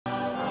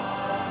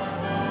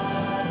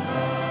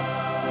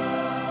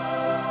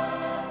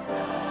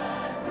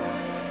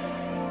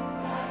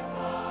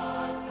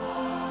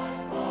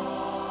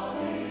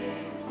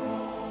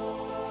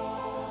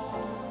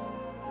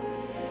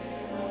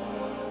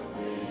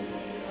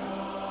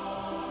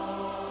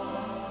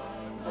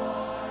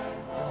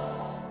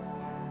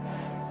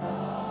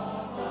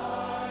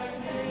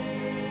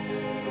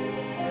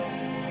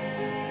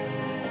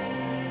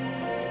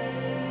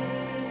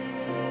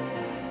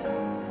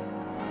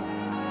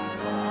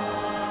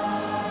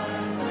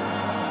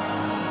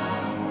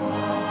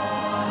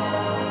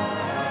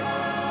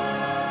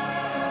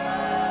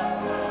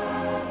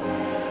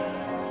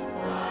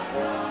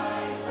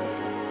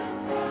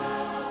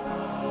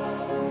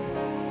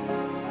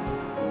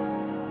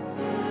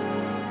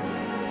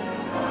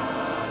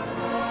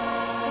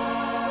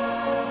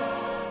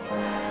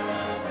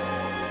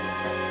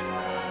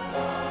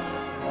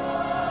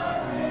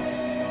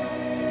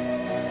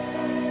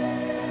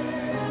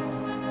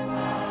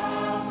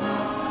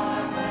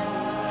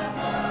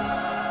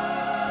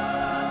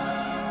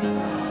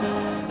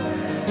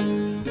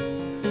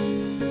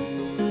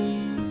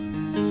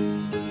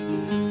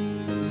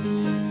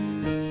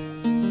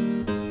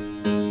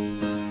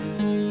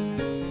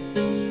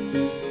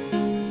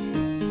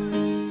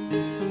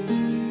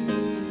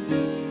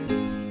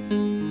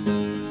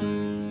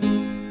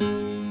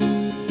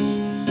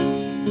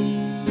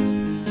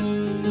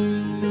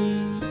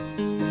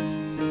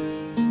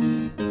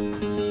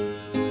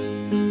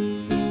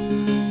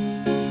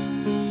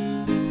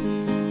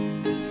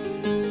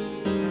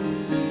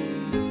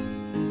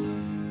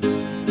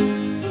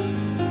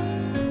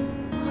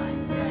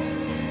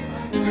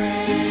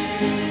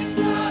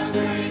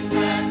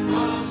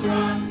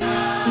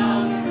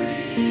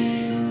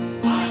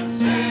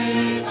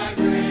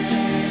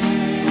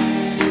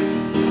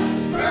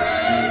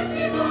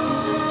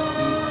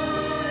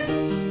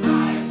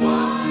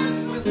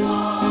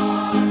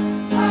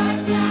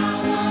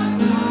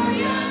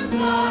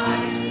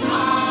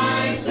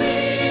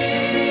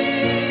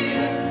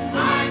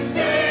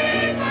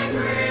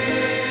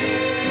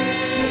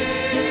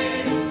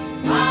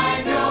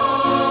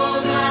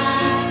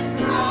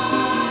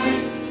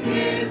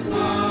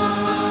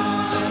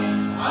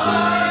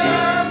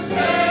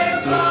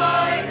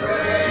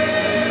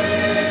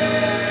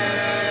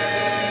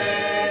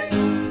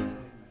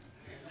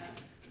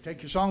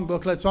Take your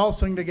songbook. Let's all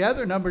sing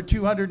together. Number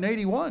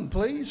 281,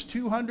 please.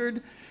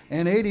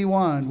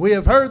 281. We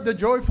have heard the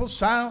joyful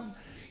sound.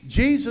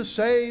 Jesus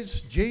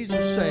saves.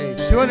 Jesus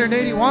saves.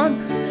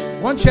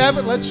 281. Once you have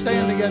it, let's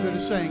stand together to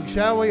sing.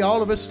 Shall we?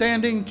 All of us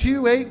standing.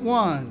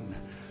 281.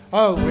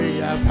 Oh, we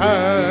have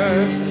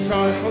heard the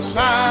joyful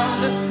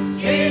sound.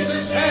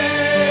 Jesus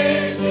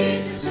saves.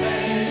 Jesus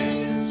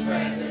saves.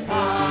 Spread the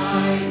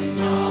tidings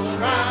all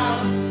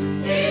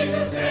around.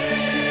 Jesus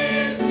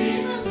saves.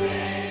 Jesus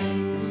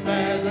saves.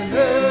 Bear the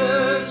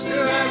news to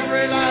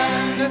every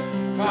land.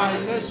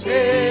 Guide the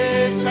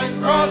ships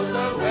and cross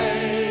the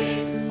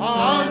waves.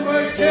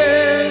 Onward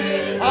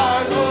 'tis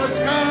our Lord's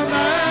command.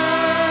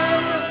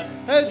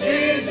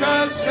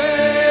 Jesus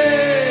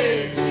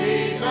saves.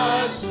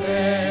 Jesus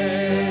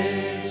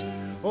saves.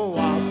 Oh,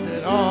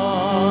 wafted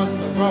on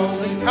the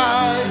rolling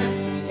tide.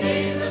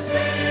 Jesus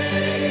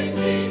saves.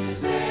 Jesus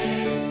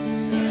saves.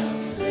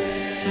 Mountains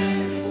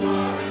saves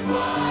far and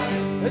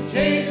wide.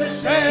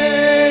 Jesus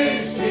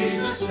saves.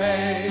 Jesus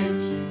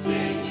saves.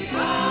 Sing ye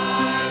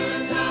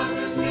islands of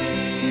the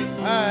sea.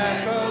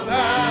 Echo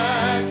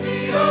back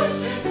the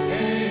ocean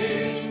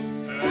caves.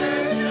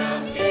 Earth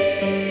shall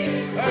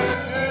keep earth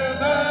to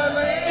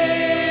believe.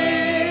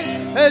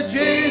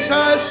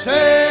 Jesus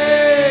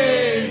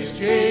saves.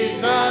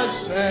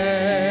 Jesus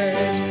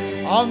saves.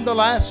 On the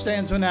last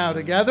stanza now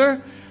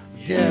together.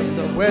 Give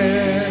the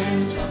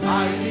winds a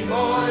mighty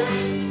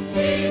voice.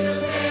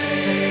 Jesus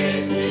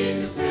saves.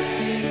 Jesus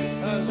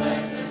saves.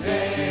 Let the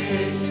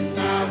nations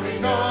now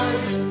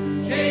rejoice.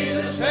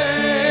 Jesus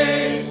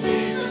saves.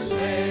 Jesus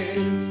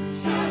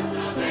saves. Shout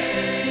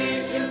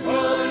salvation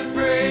full and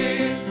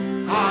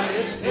free.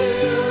 Highest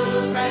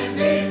hills and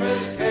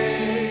deepest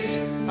caves.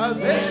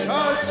 This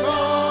our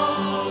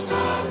song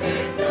of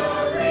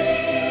victory.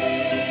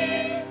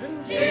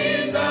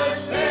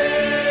 Jesus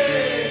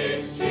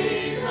saves.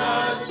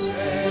 Jesus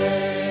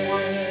saves.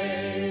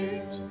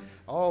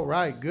 All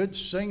right, good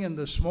singing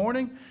this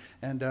morning.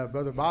 And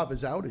Brother Bob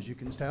is out, as you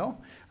can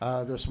tell,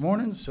 this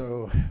morning.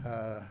 So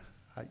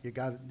you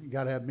got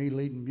to have me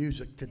leading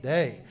music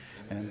today.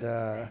 And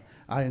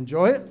I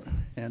enjoy it,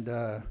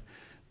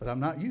 but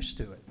I'm not used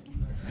to it.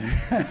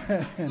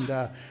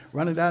 And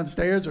running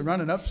downstairs or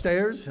running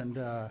upstairs.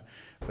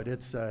 But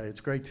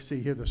it's great to see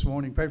you here this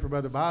morning. Pray for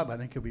Brother Bob. I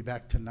think he'll be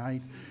back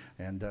tonight.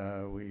 And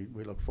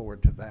we look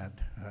forward to that,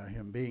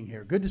 him being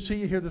here. Good to see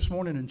you here this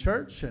morning in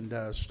church and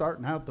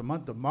starting out the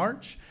month of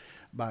March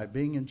by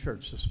being in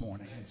church this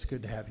morning. It's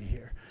good to have you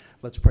here.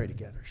 Let's pray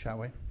together, shall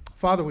we?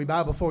 Father, we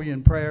bow before you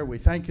in prayer. We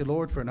thank you,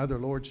 Lord, for another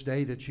Lord's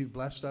Day that you've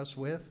blessed us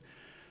with.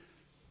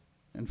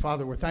 And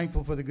Father, we're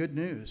thankful for the good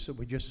news that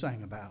we just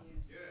sang about.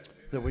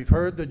 That we've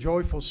heard the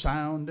joyful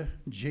sound,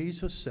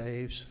 Jesus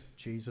saves,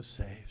 Jesus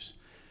saves.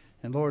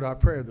 And Lord, our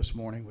prayer this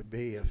morning would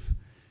be if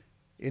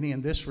any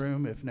in this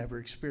room have never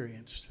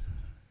experienced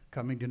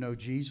coming to know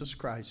Jesus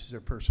Christ as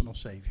their personal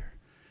Savior,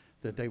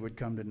 that they would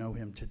come to know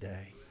him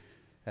today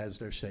as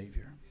their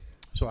Savior.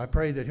 So I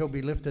pray that he'll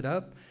be lifted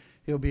up,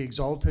 he'll be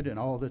exalted in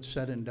all that's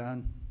said and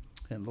done,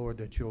 and Lord,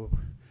 that you'll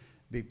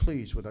be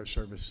pleased with our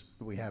service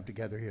that we have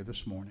together here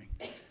this morning.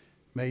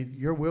 May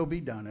your will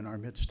be done in our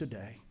midst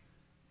today,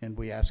 and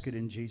we ask it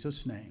in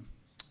Jesus' name.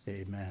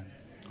 Amen.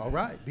 All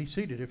right, be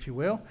seated if you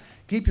will.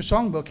 Keep your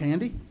songbook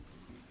handy.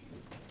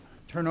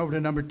 Turn over to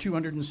number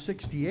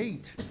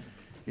 268,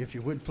 if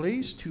you would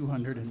please.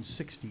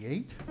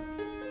 268.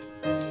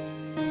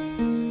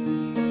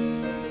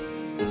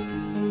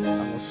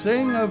 I will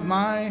sing of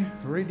my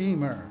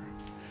Redeemer.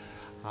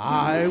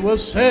 I will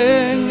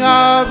sing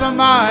of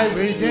my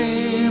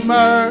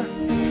Redeemer.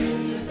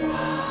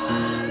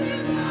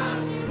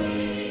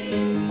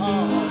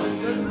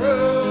 On the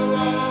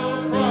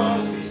cruel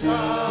cross he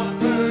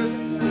suffered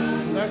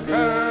the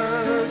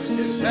curse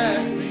to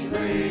set me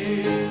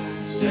free.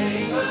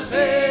 Sing, oh,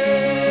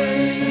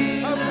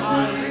 sing of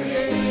my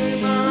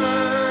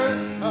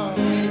Redeemer, of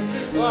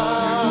his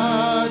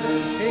blood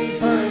he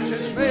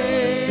purchased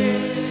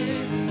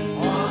me.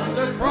 On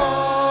the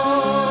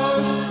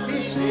cross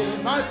he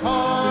sealed my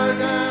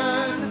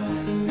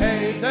pardon,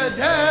 paid the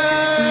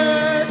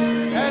debt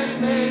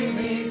and made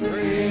me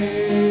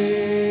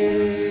free.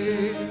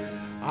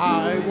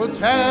 I will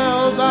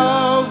tell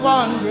the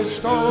wondrous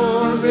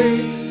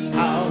story,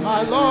 how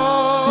my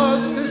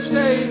lost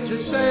estate to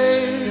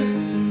save.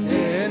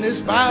 In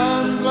his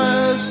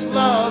boundless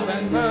love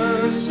and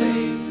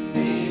mercy,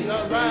 he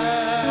the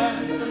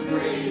ransom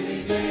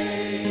freely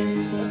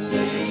gave. But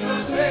sing, oh,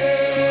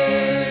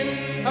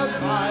 sing of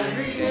my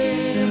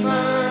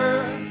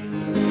Redeemer,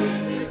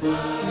 with his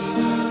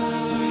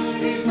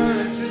blood he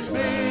purchased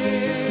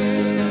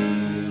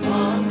me.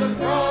 On the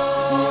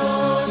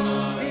cross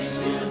he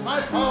sealed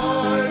my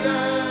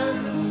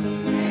pardon,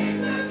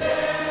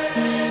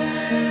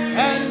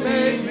 and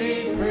made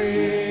me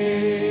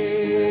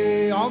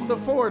free. On the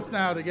fourth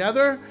now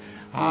together.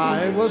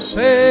 I will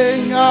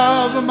sing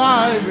of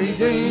my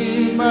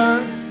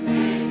Redeemer.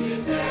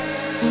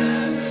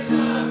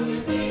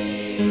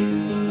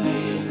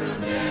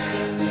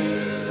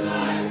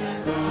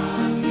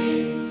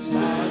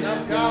 Son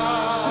of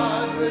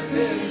God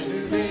within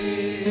to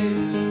be.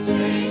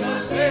 Sing, oh,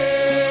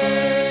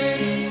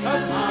 sing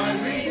of my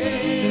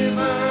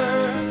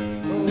Redeemer,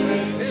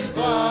 with his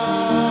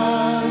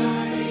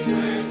blood he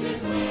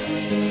purchased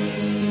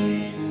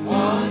me.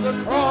 On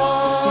the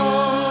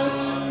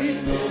cross he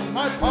filled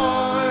my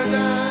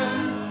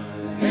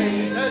pardon,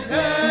 paid the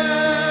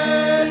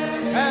debt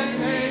and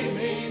made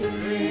me free.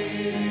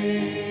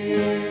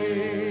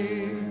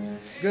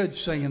 Good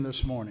singing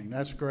this morning.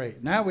 That's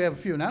great. Now we have a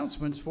few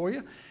announcements for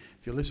you.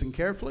 If you listen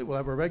carefully, we'll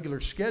have a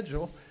regular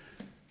schedule.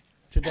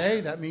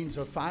 Today, that means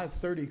a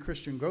 5:30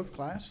 Christian growth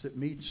class that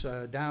meets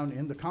down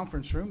in the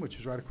conference room, which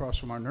is right across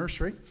from our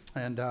nursery.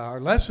 And our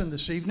lesson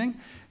this evening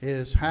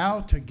is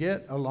how to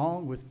get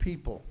along with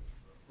people.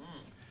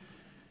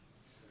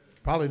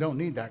 Probably don't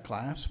need that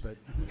class, but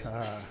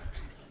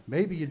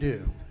maybe you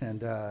do.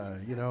 And,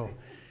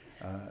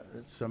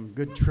 some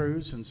good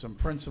truths and some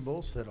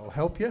principles that'll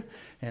help you.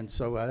 And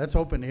so that's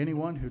open to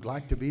anyone who'd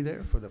like to be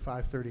there for the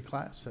 5:30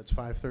 class. That's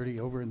 5:30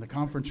 over in the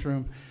conference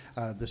room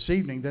this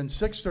evening. Then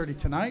 6:30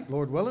 tonight,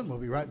 Lord willing, we'll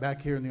be right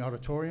back here in the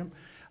auditorium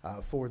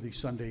for the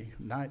Sunday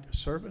night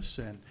service.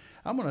 And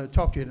I'm going to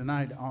talk to you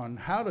tonight on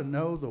how to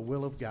know the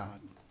will of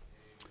God.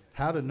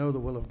 How to know the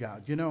will of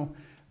God. You know,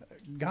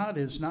 God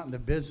is not in the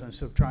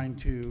business of trying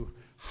to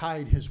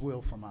hide his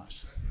will from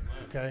us,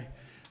 okay?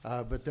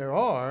 But there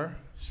are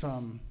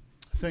some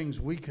things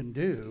we can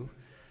do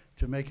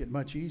to make it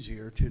much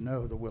easier to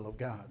know the will of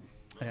God.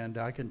 And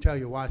I can tell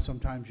you why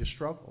sometimes you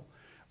struggle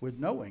with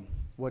knowing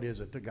what is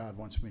it that God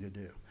wants me to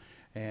do.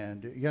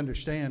 And you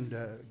understand,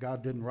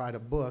 God didn't write a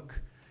book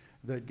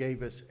that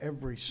gave us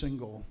every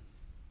single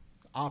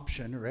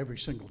option or every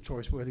single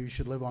choice, whether you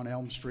should live on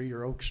Elm Street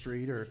or Oak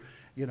Street or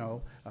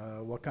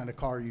what kind of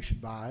car you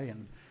should buy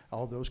and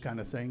all those kind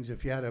of things.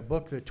 If you had a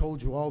book that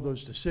told you all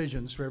those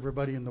decisions for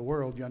everybody in the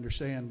world, you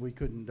understand we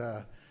couldn't,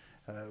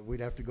 we'd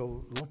have to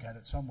go look at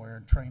it somewhere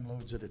and train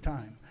loads at a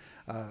time.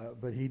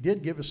 But he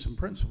did give us some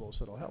principles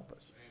that'll help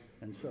us.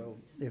 And so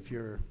if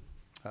you're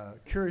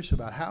curious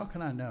about how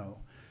can I know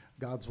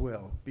God's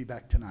will, be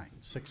back tonight,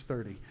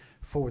 6:30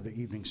 for the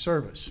evening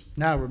service.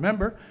 Now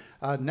remember,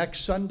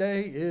 next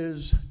Sunday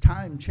is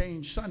Time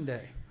Change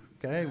Sunday.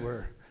 Okay,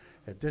 we're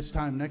at this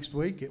time next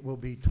week, it will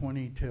be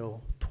 20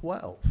 till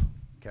 12,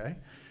 okay?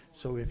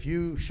 So if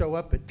you show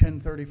up at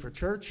 10:30 for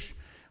church,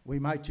 we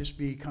might just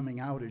be coming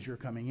out as you're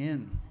coming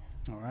in,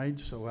 all right?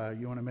 So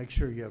you want to make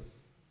sure you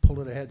pull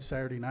it ahead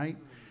Saturday night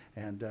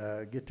and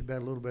get to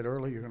bed a little bit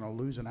early. You're going to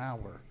lose an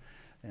hour.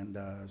 And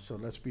so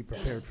let's be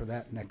prepared for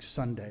that next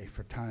Sunday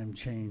for Time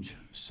Change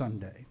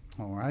Sunday,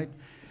 all right?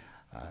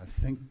 I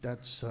think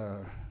that's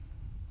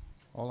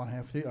all I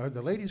have to do. Are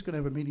the ladies going to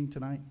have a meeting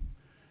tonight?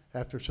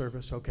 After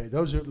service? Okay,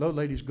 those are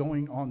ladies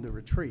going on the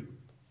retreat,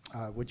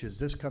 which is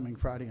this coming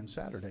Friday and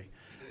Saturday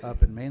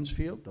up in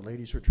Mansfield, the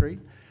ladies' retreat.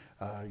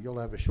 You'll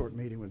have a short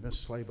meeting with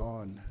Miss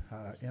Slabaugh and,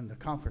 in the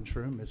conference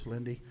room, Miss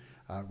Lindy,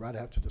 right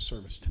after the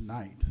service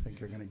tonight. I think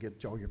you're going to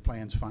get all your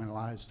plans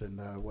finalized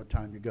and what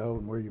time you go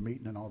and where you're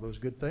meeting and all those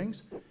good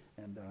things.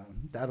 And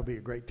that'll be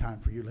a great time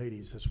for you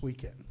ladies this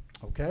weekend,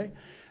 okay?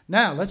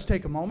 Now, let's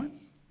take a moment.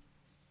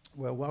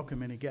 We'll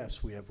welcome any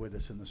guests we have with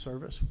us in the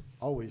service.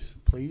 Always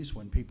pleased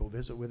when people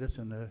visit with us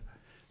in the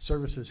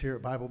services here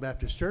at Bible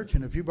Baptist Church.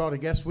 And if you brought a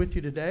guest with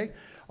you today,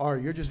 or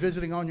you're just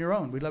visiting on your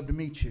own, we'd love to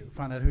meet you,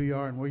 find out who you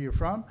are and where you're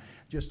from.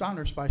 Just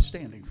honor us by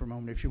standing for a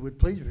moment, if you would,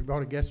 please. If you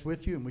brought a guest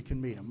with you, and we can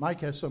meet him.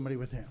 Mike has somebody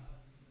with him.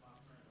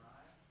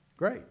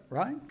 Great.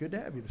 Ryan, good to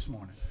have you this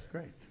morning.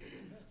 Great.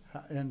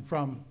 And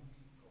from,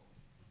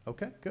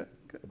 okay, good.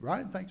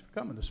 Ryan, thanks for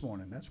coming this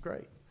morning. That's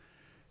great.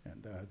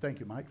 And thank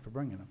you, Mike, for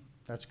bringing them.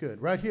 That's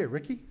good. Right here,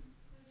 Ricky. This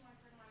is my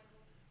friend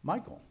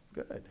Michael.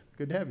 Good.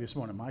 Good to have you this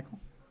morning, Michael.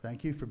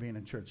 Thank you for being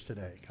in church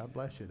today. God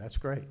bless you. That's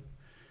great.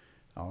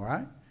 All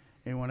right.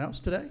 Anyone else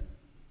today?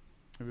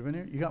 Have you been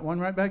here? You got one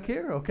right back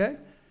here? Okay.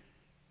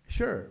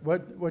 Sure.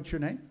 What's your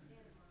name?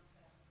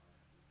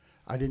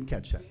 I didn't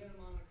catch that.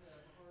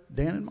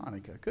 Dan and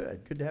Monica.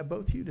 Good. Good to have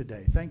both of you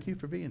today. Thank you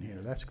for being here.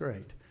 That's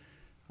great.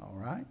 All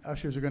right.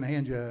 Ushers are going to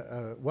hand you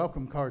a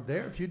welcome card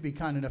there. If you'd be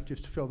kind enough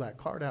just to fill that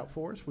card out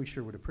for us, we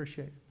sure would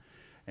appreciate it.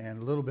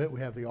 And a little bit, we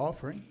have the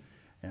offering.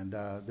 And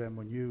then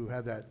when you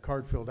have that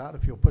card filled out,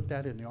 if you'll put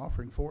that in the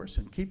offering for us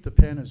and keep the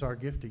pen as our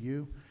gift to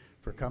you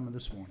for coming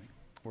this morning.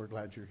 We're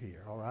glad you're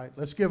here. All right.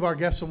 Let's give our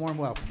guests a warm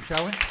welcome,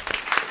 shall we?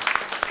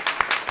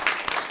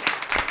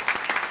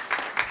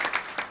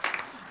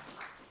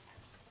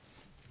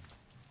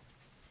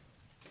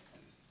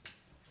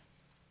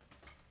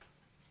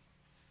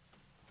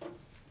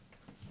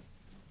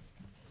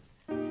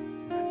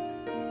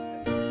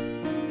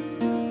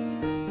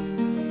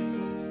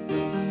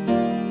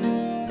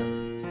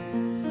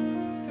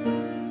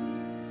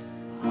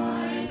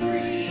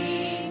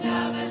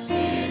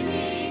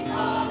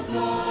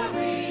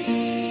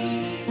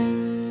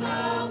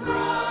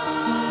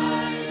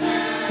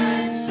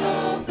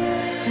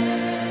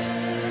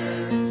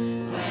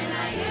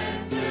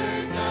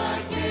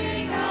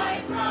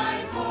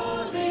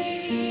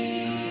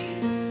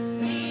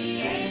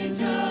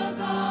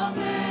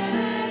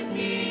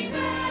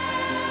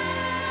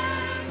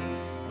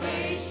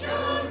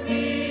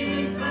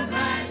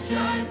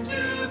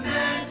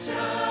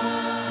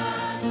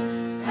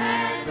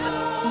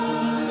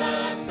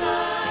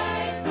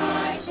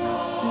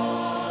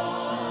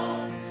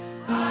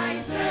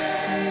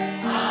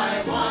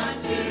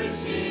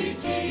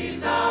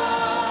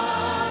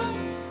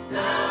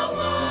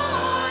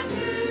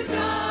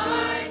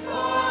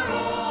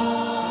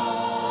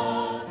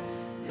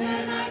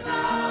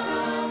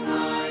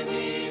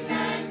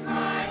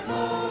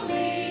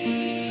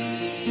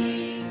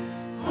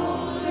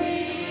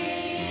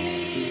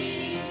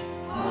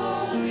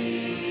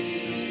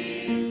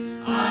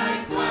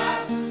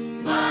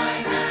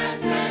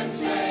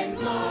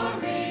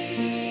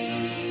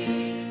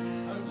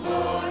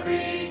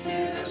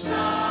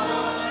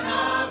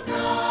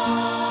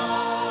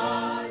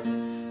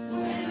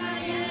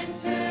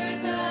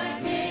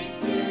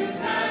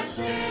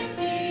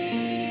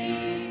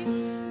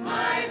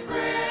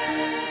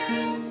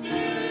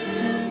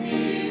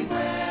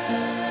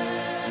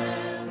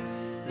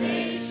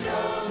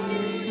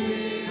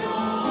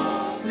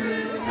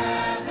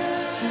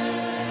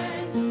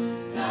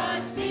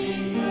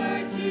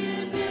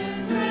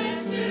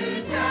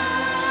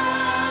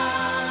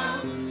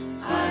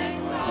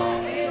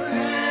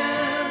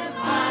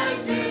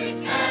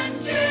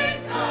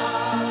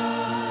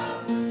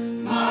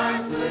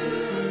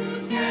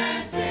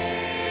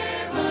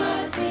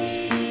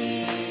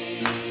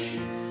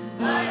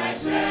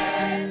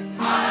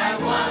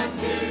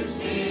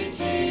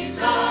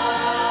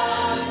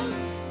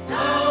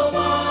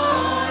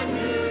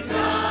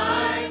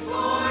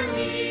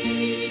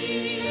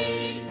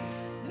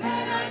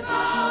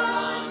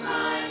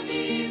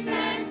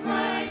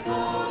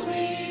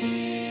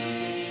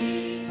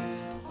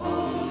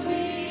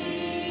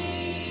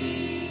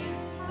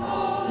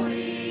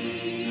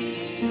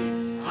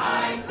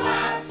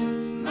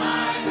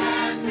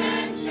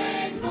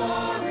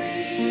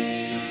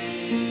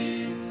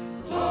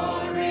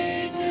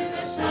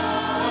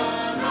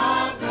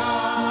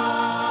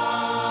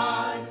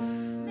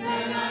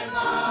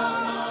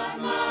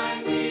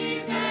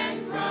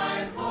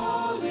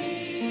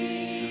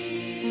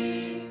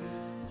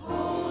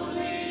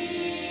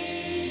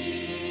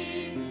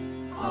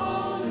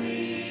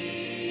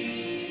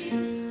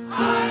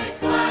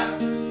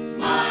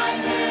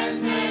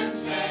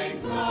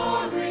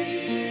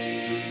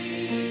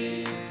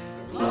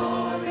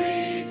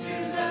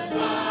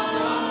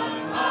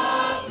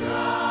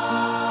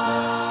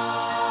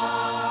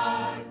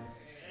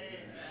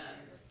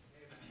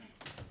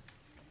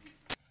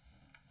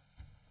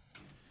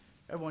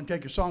 Everyone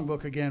take your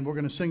songbook again. We're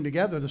going to sing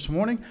together this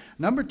morning.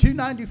 Number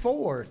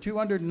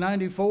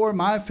 294,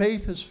 My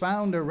Faith Has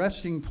Found a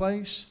Resting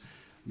Place,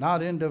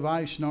 Not in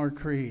Device nor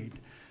Creed.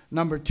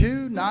 Number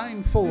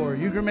 294.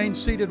 You can remain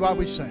seated while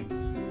we sing.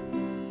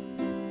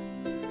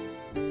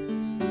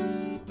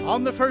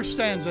 On the first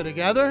stanza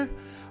together.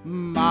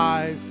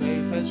 My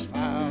faith has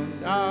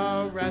found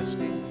a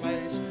resting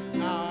place,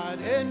 not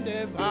in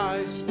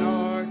device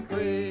nor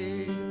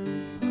creed.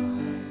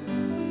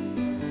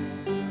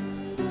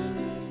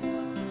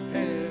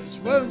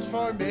 Wounds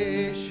for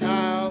me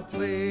shall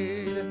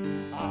plead.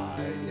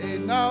 I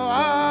need no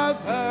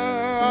other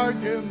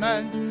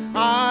argument.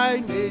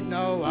 I need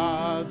no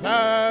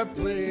other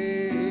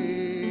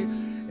plea.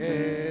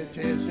 It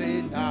is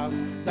enough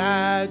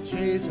that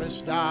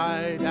Jesus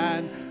died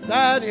and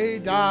that He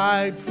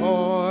died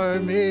for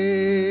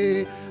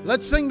me.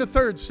 Let's sing the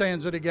third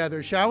stanza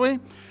together, shall we?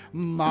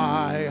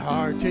 My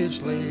heart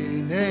is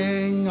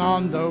leaning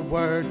on the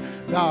Word,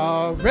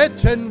 the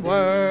written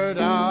Word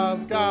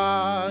of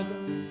God.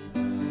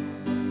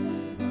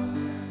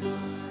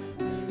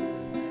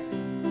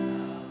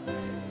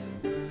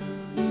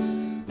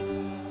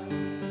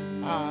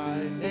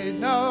 I need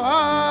no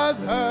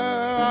other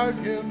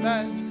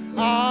argument.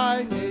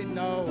 I need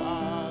no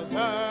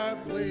other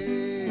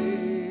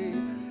plea.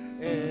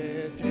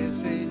 It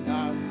is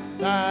enough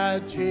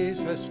that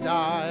Jesus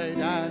died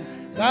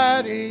and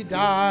that He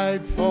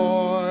died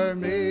for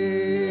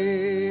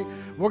me.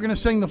 We're going to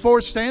sing the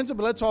fourth stanza,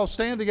 but let's all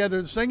stand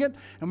together to sing it.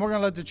 And we're going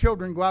to let the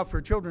children go out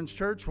for children's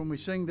church when we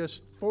sing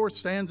this fourth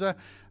stanza.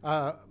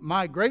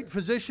 My great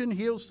physician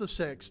heals the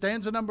sick.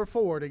 Stanza number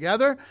 4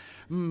 together.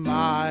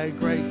 My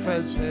great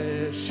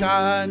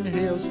physician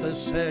heals the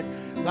sick.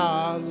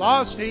 The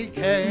lost He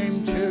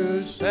came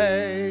to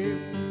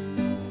save.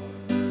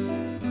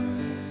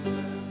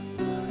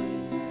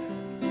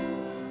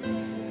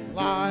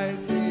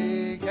 Life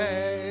He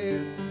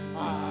gave.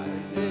 I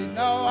need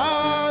no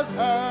other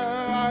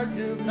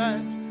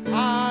argument.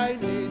 I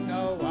need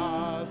no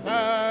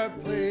other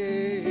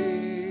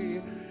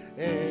plea.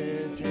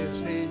 It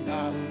is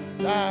enough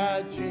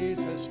that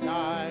Jesus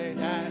died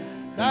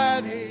and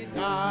that He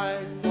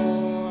died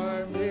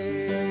for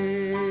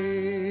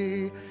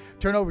me.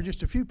 Turn over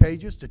just a few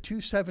pages to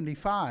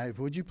 275,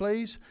 would you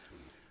please?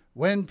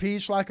 When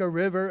peace like a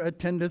river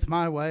attendeth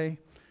my way,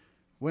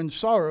 when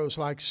sorrows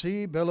like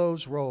sea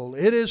billows roll,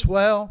 it is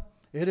well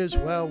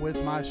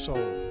with my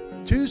soul.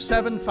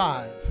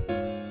 275.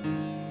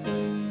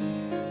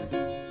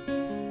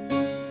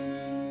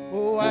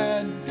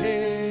 When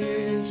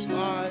peace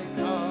like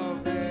a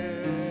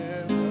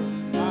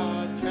river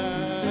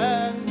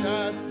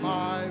attendeth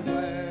my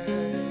way,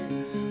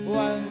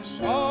 when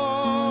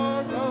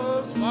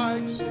sorrows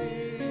like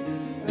sea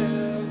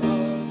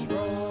billows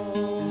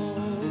roll,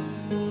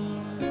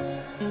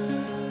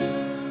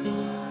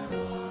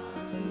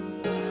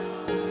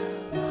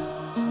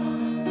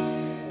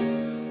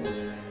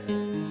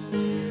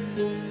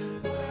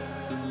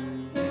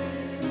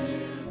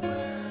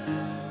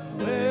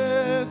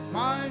 with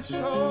my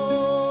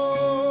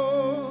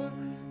soul,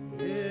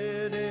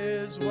 it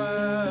is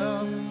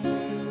well,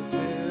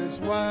 it is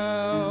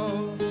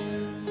well.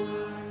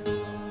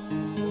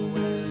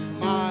 With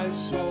my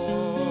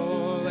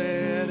soul,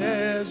 it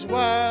is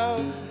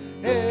well,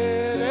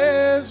 it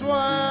is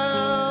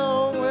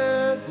well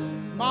with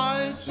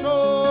my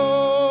soul.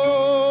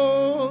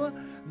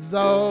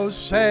 Though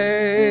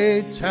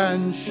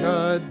Satan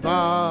should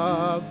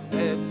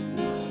buffet.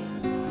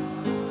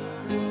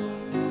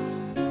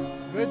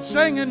 Good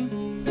singing.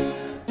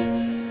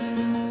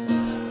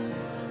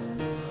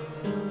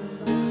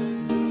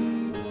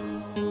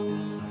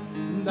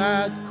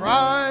 That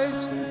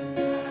Christ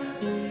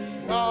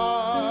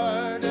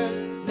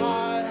guarded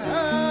my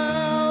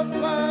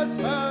helpless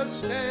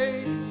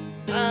estate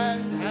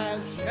and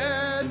has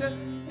shed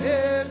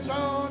His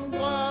own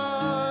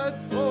blood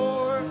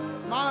for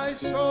my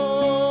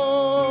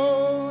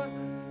soul.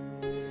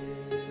 It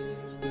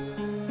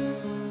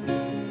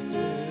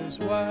is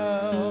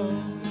well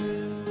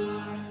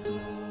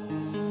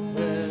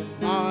with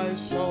my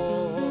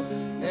soul.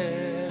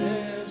 It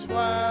is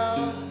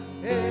well.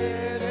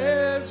 It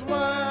is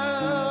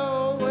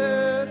well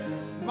with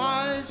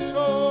my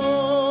soul.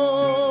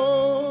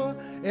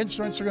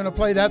 Instruments are going to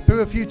play that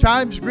through a few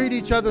times. Greet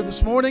each other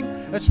this morning,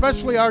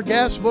 especially our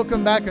guests. We'll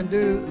come back and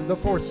do the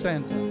fourth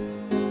stanza.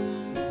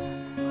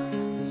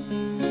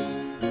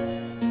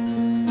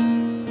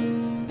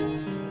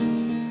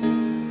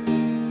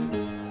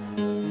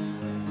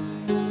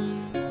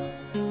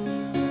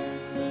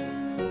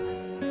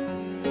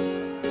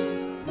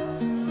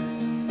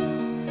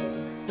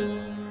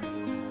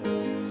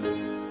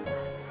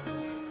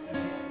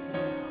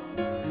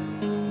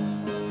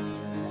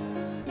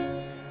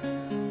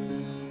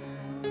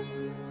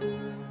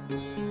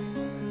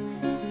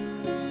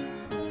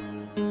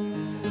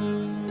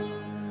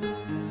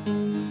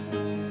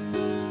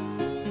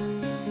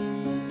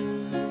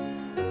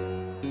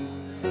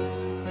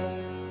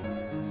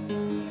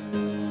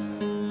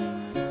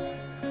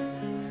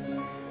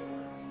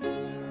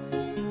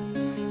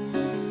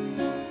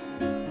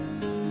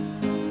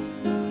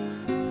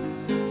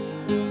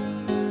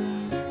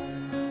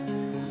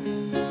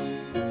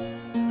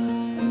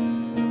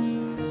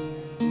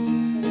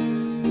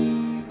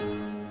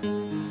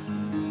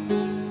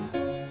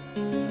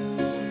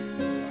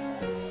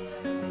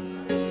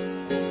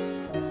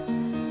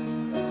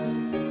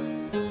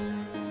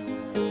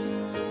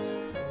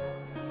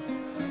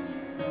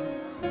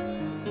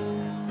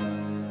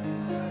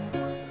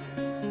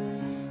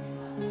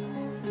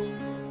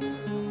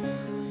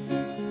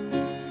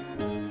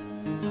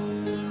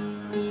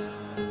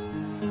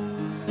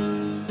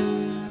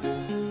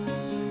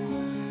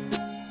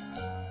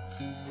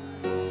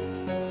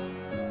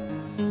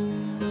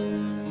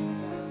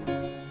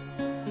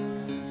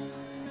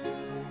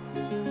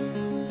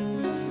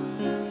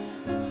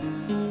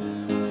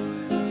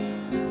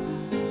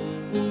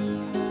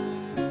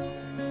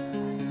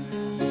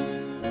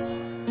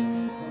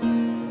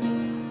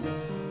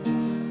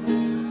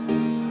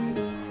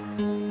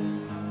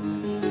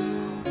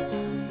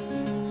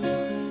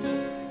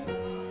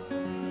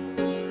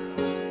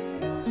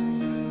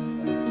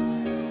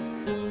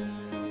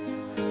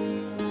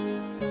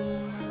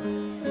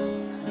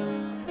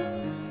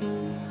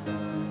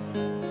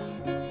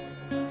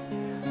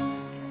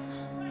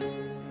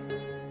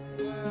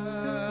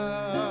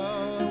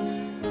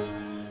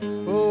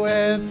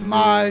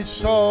 my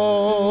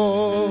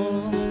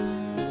soul.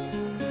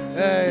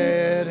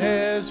 It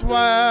is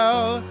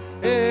well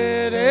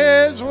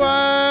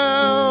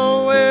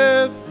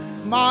with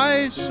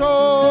my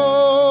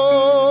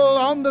soul.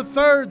 On the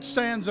third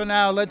stanza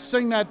now, let's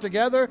sing that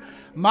together.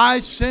 My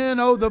sin,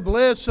 oh the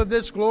bliss of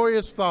this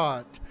glorious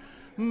thought.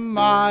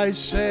 My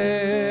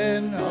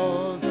sin,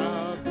 oh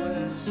the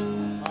bliss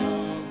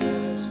of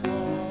this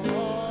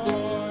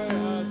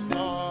glorious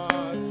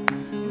thought.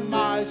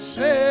 My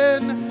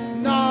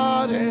sin,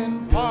 not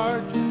in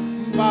part,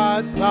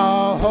 but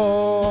the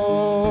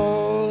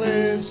whole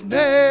is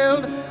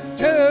nailed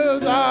to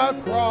the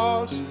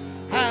cross,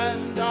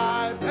 and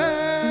I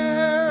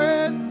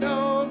bear it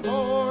no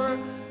more.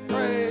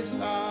 Praise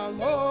the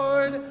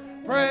Lord,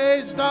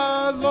 praise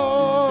the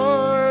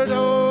Lord,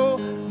 oh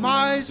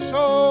my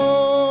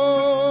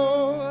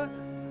soul.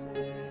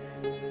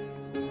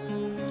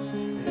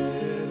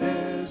 It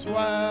is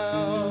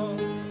well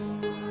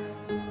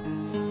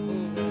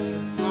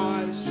with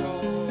my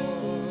soul.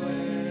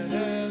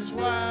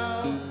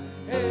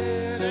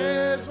 It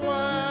is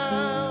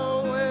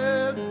well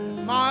with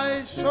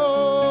my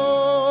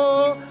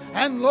soul.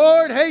 And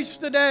Lord,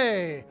 haste the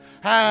day,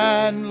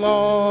 and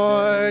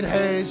Lord,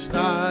 haste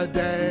the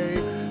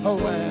day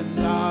when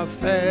the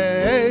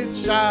faith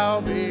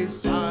shall be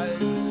sight,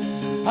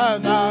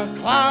 the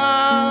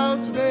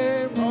clouds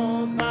be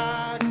rolled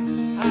back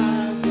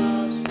as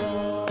a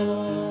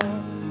storm,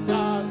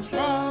 the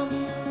trump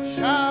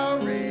shall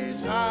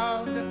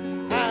resound,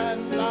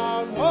 and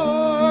the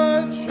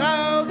Lord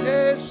shall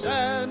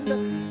descend.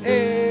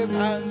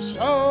 Even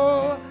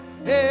so,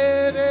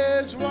 it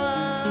is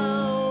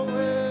well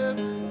with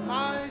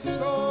my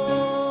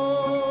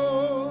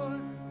soul.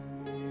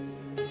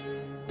 It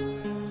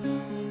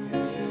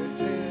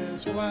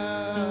is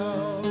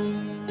well with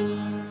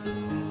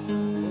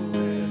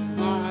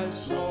my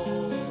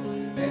soul.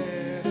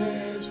 It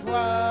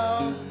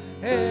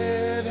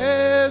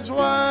is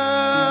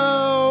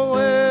well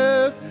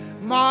with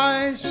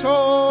my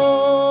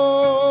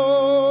soul.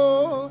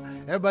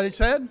 Everybody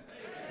said?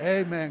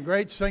 Amen.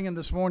 Great singing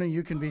this morning.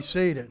 You can be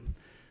seated.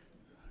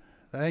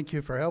 Thank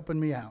you for helping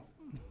me out.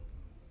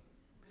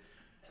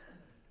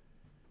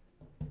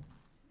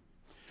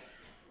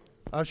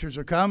 Ushers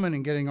are coming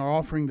and getting our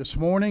offering this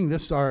morning.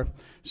 This is our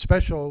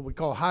special, we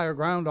call Higher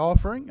Ground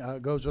offering.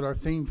 It goes with our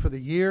theme for the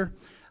year.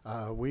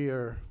 We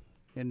are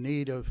in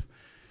need of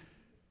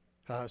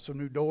some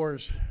new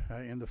doors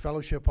in the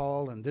fellowship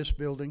hall and this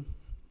building,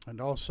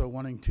 and also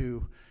wanting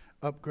to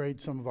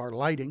upgrade some of our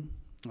lighting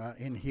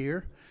in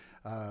here,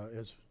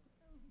 as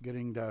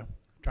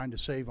trying to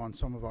save on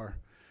some of our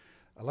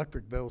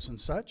electric bills and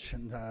such,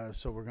 and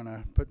so we're going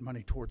to put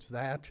money towards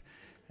that.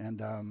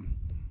 And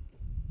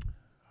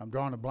I'm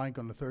drawing a blank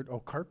on the third.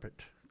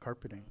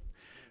 Carpeting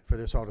for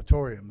this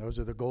auditorium. Those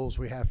are the goals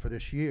we have for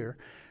this year,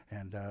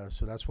 and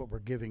so that's what we're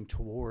giving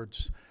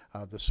towards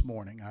this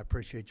morning. I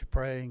appreciate you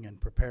praying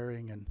and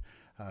preparing, and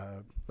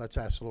let's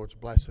ask the Lord's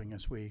blessing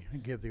as we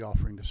give the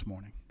offering this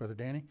morning. Brother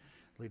Danny,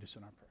 lead us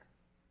in our prayer.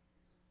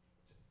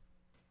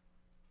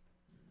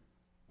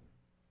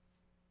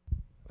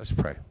 Let's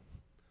pray.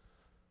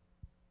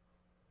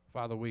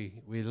 Father, we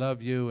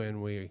love you,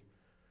 and we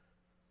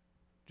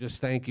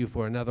just thank you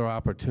for another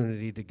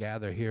opportunity to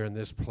gather here in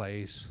this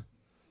place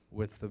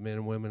with the men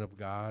and women of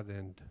God.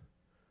 And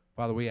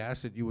Father, we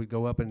ask that you would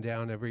go up and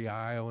down every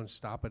aisle and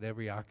stop at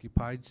every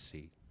occupied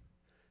seat.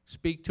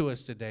 Speak to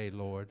us today,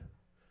 Lord.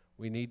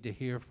 We need to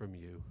hear from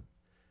you.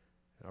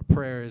 Our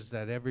prayer is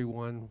that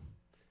everyone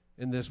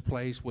in this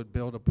place would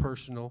build a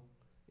personal,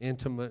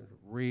 intimate,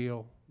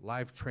 real,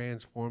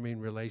 life-transforming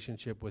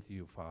relationship with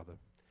you, Father.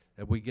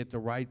 That we get the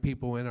right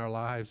people in our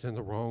lives and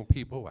the wrong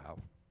people out.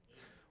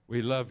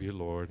 We love you,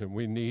 Lord, and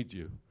we need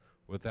you.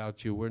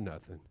 Without you, we're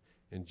nothing.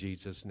 In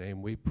Jesus'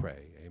 name we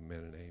pray.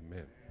 Amen and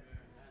amen.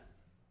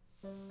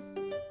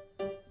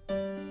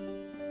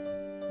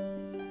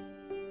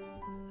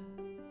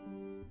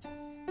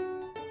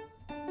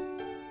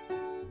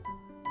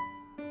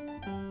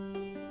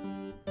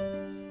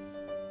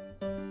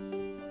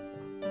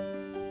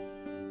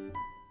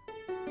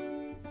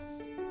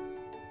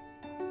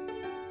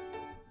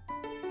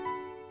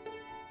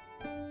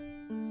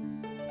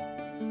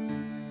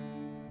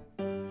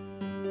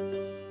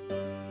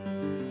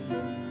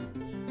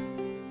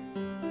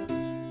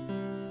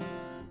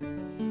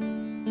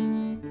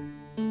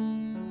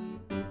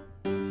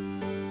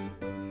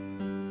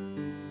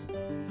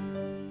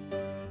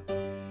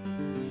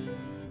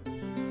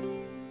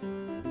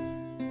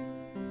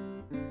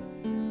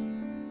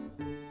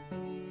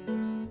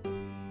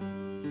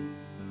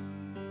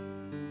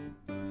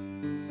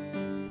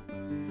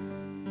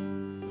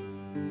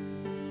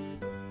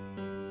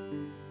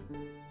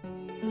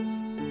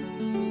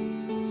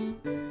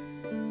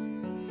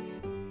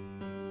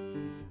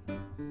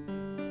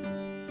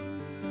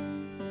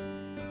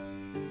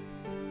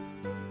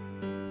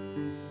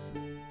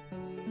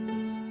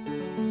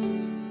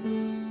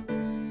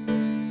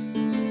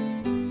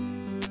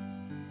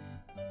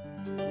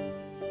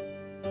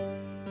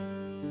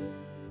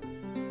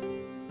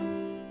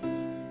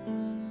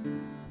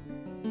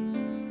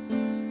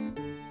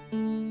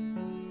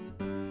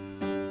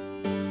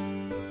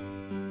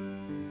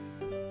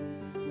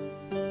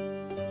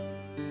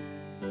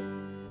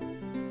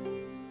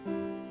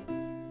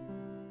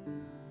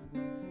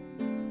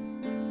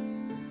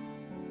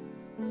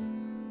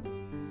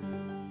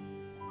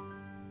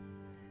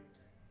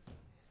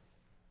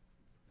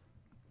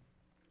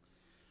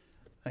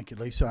 Thank you,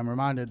 Lisa. I'm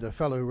reminded the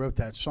fellow who wrote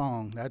that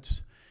song,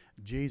 that's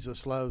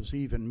Jesus Loves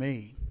Even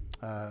Me.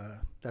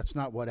 That's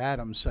not what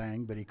Adam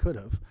sang, but he could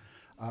have.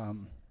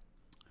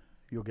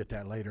 You'll get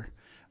that later.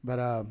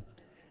 But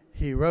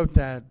he wrote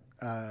that.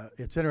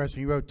 It's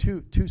interesting. He wrote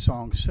two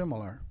songs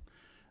similar.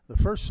 The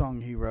first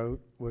song he wrote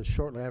was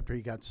shortly after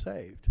he got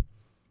saved.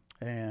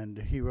 And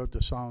he wrote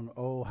the song,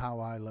 "Oh, How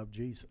I Love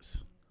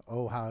Jesus."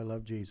 Oh, how I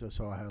love Jesus.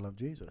 Oh, how I love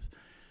Jesus.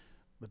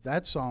 But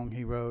that song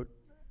he wrote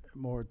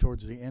more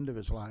towards the end of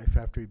his life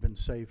after he'd been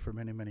saved for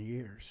many, many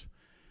years.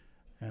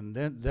 And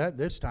then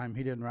this time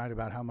he didn't write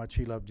about how much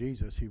he loved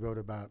Jesus. He wrote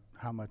about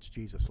how much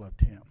Jesus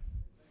loved him.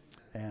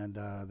 And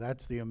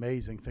that's the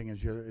amazing thing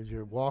as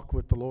you walk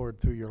with the Lord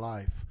through your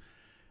life.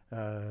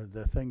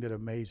 The thing that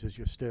amazes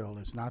you still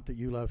is not that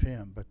you love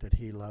him, but that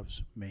he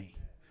loves me.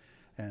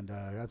 And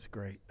that's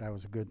great. That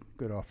was a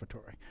good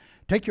offertory.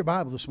 Take your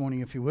Bible this morning,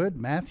 if you would.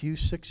 Matthew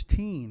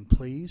 16,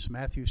 please.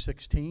 Matthew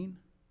 16.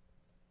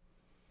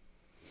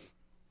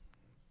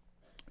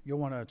 You'll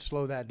want to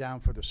slow that down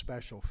for the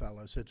special,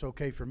 fellas. It's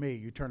okay for me.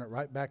 You turn it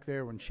right back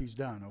there when she's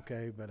done,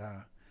 okay? But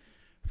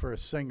for a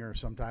singer,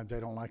 sometimes they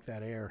don't like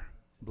that air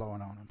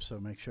blowing on them, so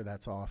make sure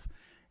that's off.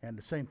 And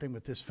the same thing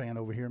with this fan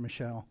over here,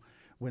 Michelle.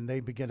 When they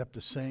begin up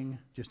to sing,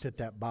 just hit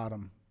that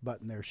bottom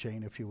button there,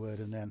 Shane, if you would,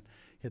 and then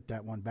hit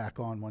that one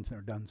back on once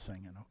they're done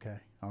singing, okay?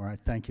 All right,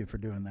 thank you for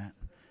doing that.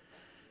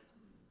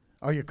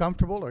 Are you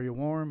comfortable? Are you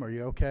warm? Are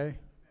you okay?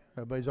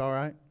 Everybody's all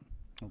right?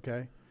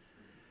 Okay.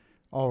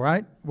 All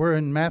right, we're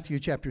in Matthew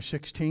chapter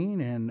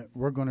 16, and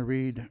we're going to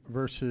read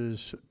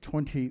verses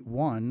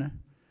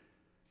 21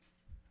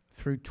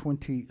 through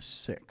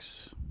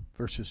 26.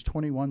 Verses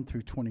 21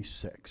 through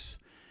 26.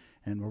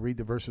 And we'll read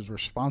the verses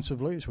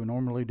responsively as we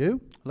normally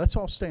do. Let's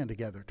all stand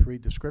together to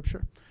read the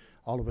scripture.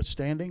 All of us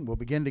standing. We'll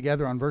begin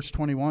together on verse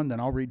 21, then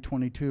I'll read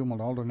 22, and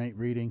we'll alternate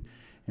reading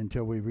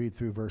until we read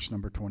through verse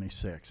number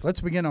 26.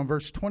 Let's begin on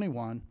verse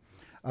 21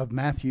 of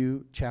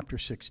Matthew chapter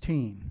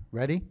 16.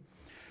 Ready?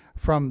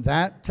 From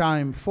that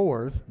time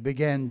forth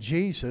began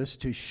Jesus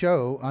to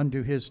show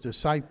unto his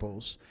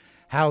disciples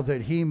how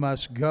that he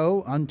must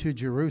go unto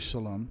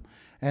Jerusalem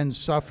and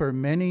suffer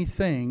many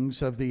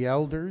things of the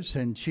elders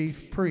and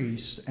chief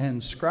priests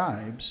and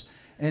scribes,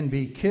 and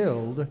be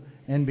killed,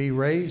 and be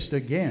raised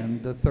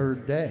again the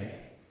third day.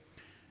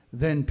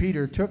 Then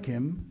Peter took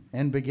him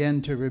and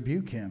began to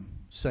rebuke him,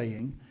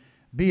 saying,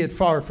 Be it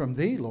far from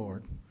thee,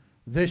 Lord,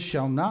 this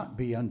shall not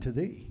be unto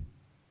thee.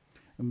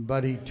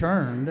 But he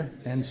turned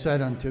and said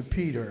unto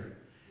Peter,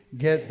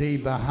 Get thee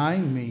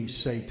behind me,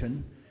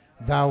 Satan,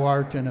 thou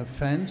art an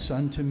offense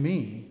unto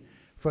me,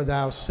 for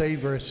thou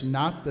savorest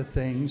not the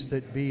things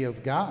that be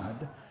of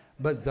God,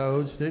 but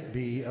those that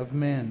be of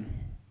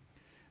men.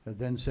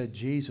 Then said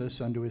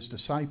Jesus unto his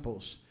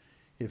disciples,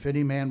 If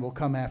any man will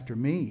come after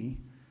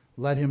me,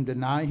 let him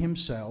deny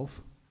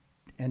himself,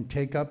 and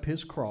take up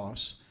his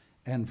cross,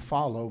 and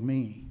follow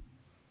me.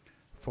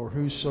 For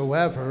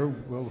whosoever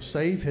will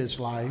save his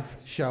life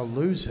shall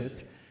lose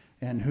it,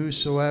 and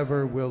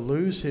whosoever will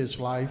lose his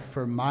life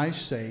for my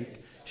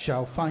sake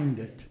shall find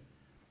it.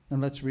 And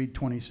let's read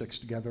 26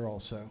 together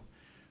also.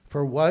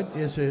 For what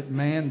is it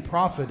man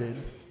profited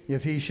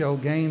if he shall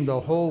gain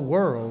the whole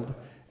world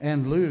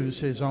and lose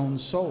his own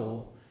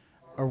soul?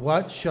 Or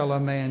what shall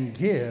a man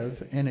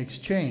give in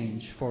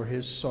exchange for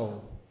his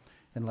soul?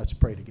 And let's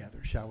pray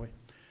together, shall we?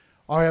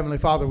 Our Heavenly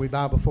Father, we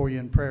bow before you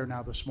in prayer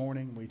now this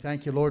morning. We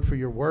thank you, Lord, for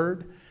your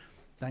word.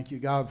 Thank you,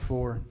 God,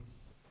 for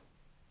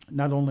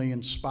not only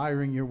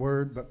inspiring your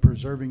word, but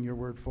preserving your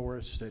word for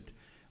us, that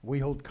we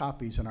hold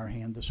copies in our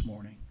hand this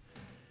morning.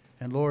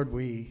 And Lord,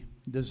 we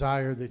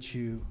desire that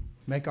you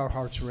make our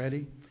hearts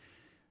ready,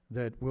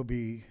 that we'll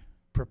be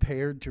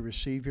prepared to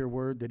receive your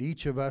word, that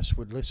each of us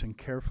would listen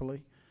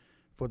carefully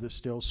for the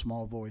still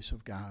small voice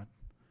of God.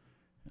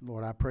 And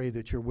Lord, I pray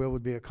that your will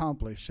would be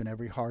accomplished in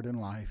every heart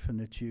and life, and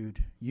that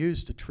you'd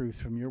use the truth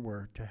from your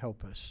word to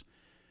help us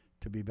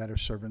to be better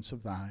servants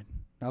of thine.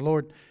 Now,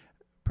 Lord,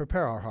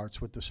 prepare our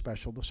hearts with the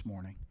special this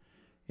morning.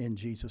 In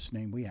Jesus'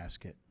 name we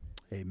ask it.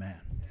 Amen.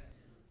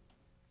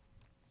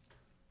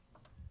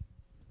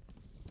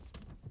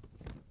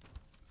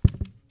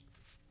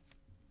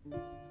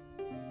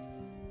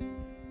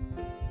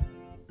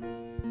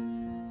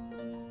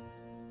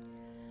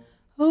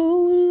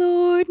 O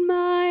Lord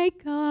my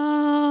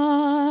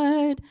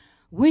God,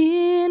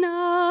 when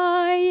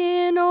I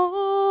in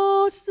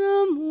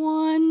awesome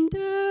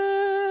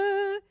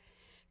wonder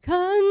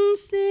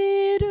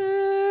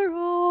consider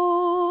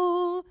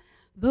all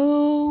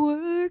the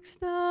works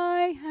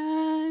thy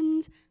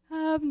hands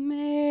have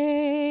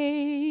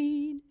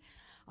made,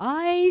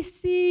 I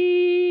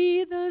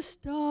see the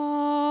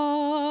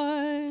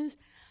stars,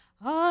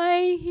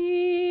 I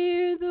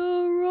hear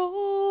the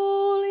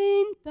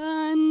rolling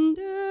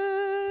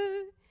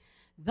thunder,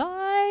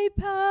 thy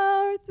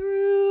power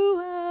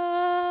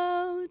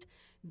throughout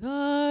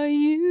the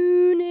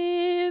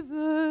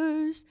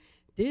universe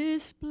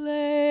displayed.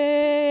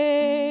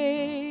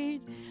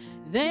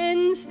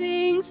 Then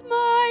sings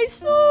my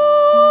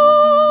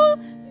soul,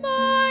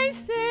 my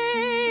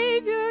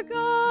Savior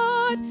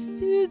God,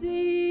 to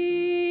thee.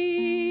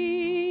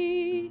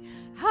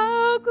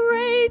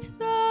 great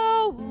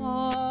thou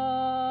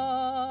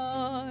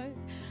art,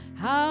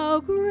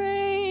 how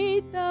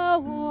great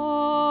thou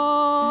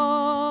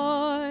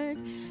art.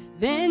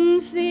 Then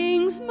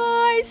sings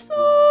my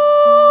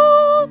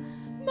soul,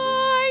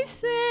 my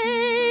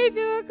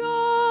Savior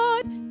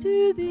God,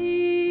 to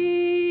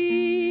thee.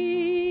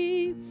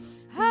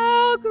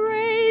 How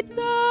great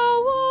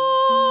thou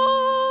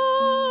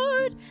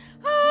art,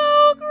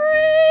 how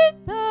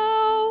great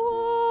thou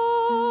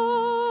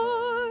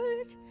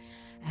art.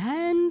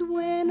 And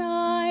when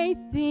I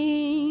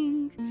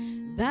think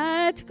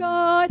that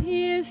God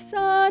his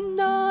Son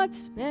not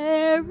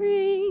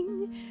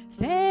sparing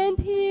sent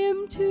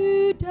him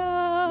to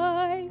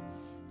die,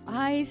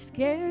 I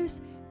scarce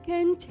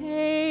can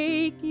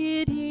take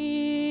it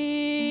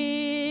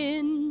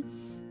in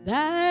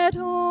that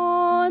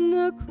on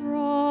the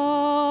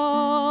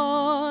cross,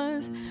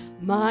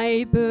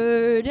 my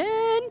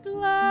burden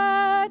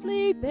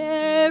gladly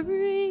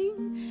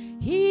bearing,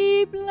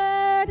 he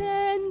bled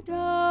and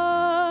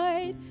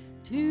died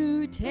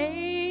to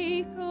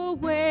take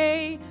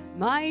away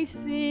my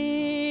sin.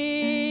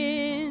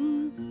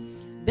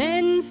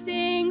 Then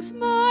sings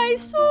my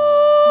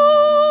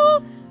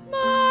soul,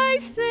 my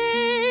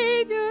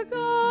Savior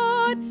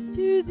God,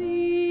 to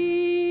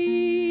thee.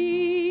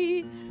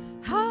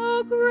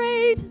 How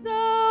great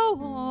thou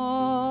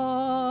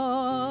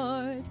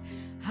art,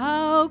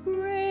 how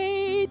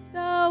great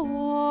thou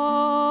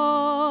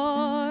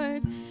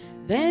art.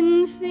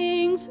 Then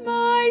sings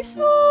my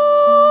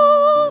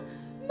soul,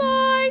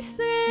 my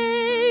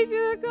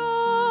Savior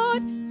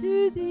God,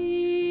 to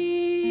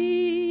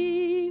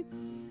thee.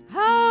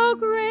 How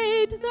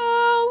great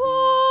thou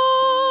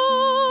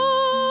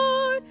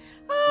art,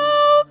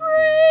 how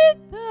great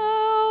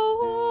thou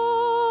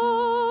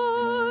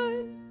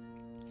art.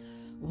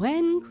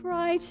 When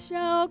Christ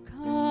shall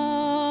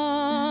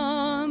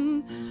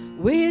come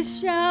with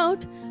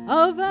shout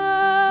of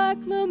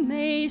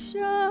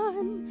acclamation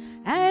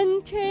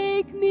and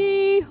take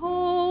me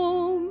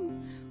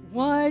home,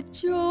 what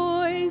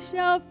joy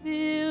shall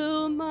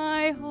fill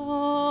my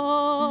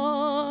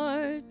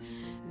heart.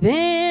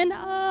 Then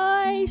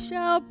I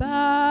shall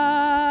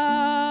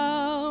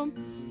bow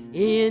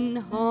in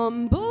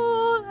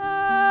humble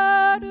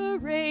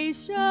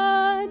adoration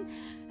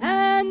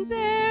and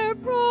there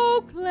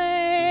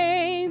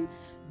proclaim,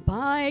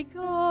 by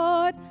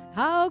God,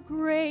 how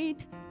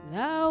great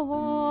thou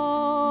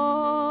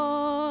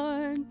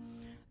art.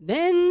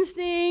 Then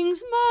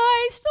sings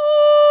my soul,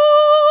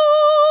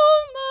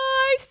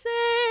 my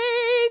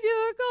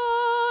Savior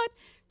God,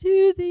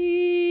 to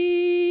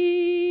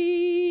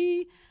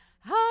thee.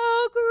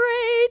 How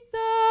great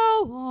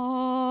thou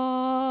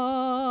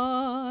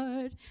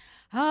art,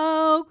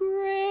 how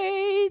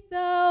great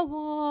thou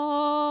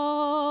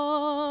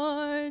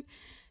art.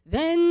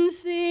 Then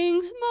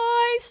sings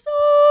my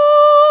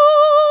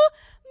soul,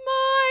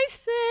 my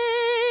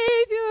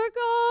Savior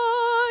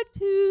God,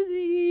 to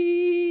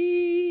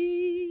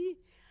thee.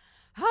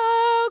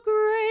 How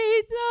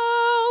great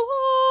thou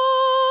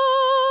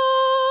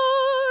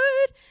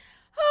art,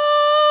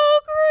 how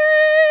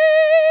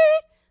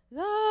great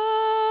thou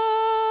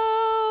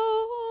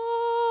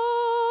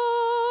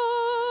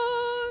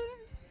art.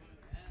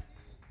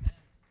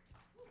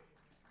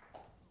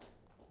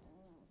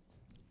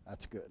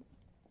 That's good.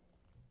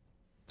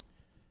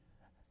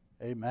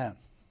 Amen.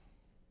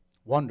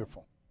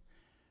 Wonderful.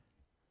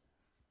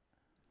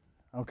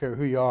 I don't care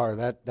who you are,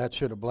 that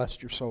should have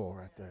blessed your soul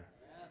right there.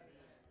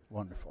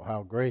 Wonderful.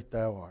 How great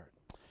thou art.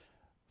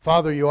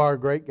 Father, you are a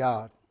great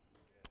God,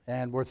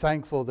 and we're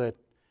thankful that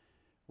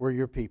we're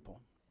your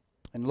people.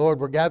 And Lord,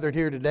 we're gathered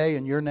here today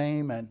in your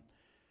name, and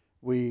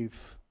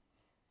we've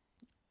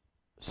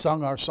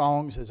sung our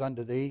songs as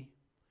unto thee.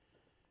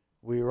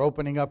 We are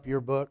opening up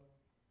your book.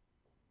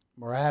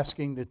 We're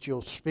asking that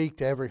you'll speak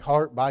to every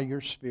heart by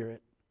your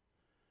Spirit.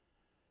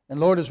 And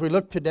Lord, as we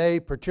look today,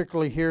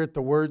 particularly here at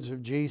the words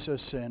of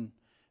Jesus in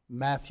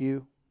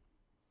Matthew,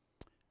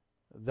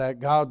 that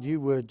God,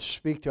 you would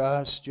speak to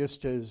us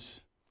just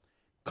as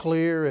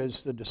clear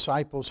as the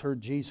disciples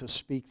heard Jesus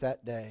speak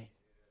that day.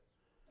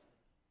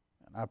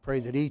 And I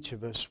pray that each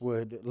of us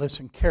would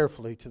listen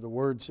carefully to the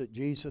words that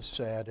Jesus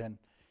said and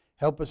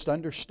help us to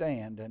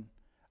understand. And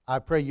I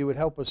pray you would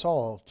help us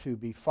all to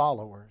be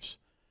followers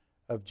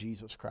of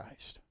Jesus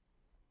Christ.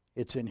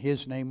 It's in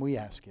His name we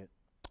ask it.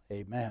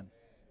 Amen.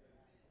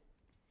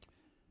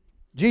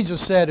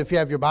 Jesus said, if you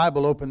have your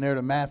Bible open there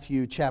to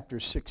Matthew chapter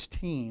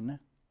 16,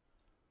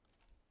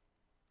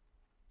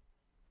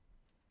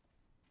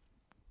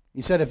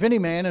 He said, if any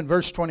man, in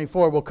verse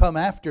 24, will come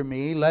after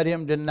me, let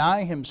him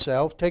deny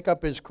himself, take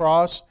up his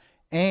cross,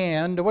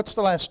 and, what's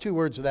the last two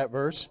words of that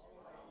verse?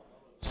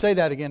 Say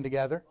that again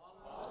together.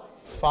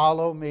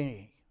 Follow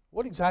me.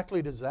 What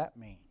exactly does that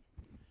mean?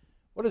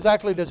 What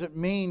exactly does it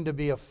mean to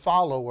be a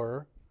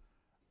follower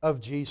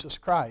of Jesus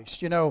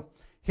Christ? You know,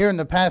 here in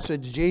the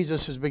passage,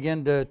 Jesus has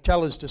begun to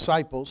tell His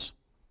disciples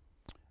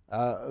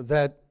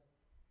that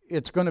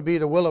it's going to be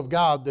the will of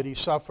God that He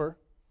suffer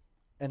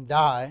and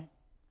die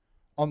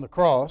on the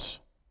cross.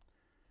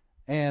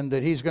 and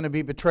that he's going to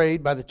be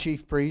betrayed by the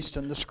chief priests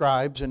and the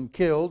scribes and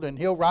killed, and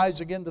he'll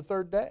rise again the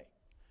third day.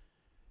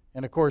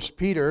 And of course,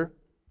 Peter,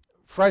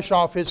 fresh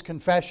off his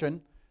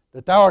confession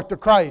that thou art the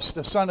Christ,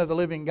 the Son of the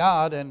living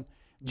God, and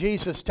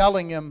Jesus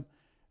telling him,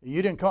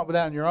 you didn't come up with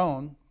that on your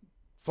own.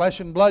 Flesh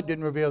and blood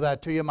didn't reveal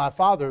that to you. My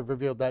Father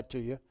revealed that to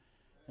you.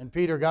 And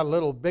Peter got a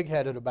little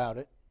big-headed about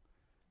it.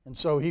 And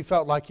so he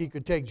felt like he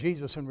could take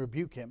Jesus and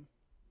rebuke him.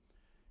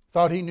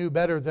 Thought he knew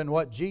better than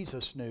what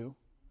Jesus knew.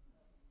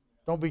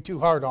 Don't be too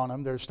hard on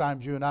him. There's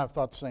times you and I have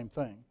thought the same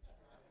thing.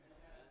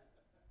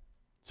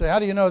 Say, how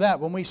do you know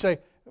that? When we say,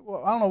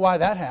 well, I don't know why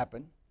that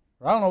happened,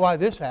 or I don't know why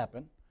this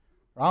happened,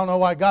 or I don't know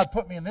why God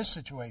put me in this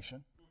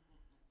situation.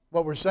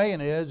 What we're saying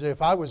is,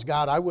 if I was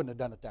God, I wouldn't have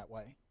done it that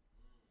way.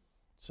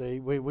 See,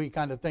 we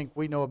kind of think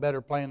we know a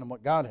better plan than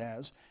what God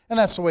has. And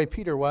that's the way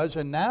Peter was.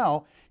 And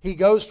now he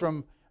goes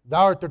from,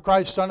 thou art the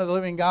Christ, Son of the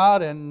living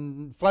God,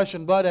 and flesh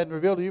and blood hadn't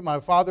revealed to you, my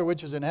Father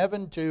which is in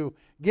heaven, to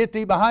get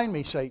thee behind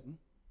me, Satan.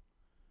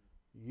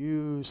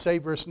 You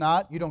savorest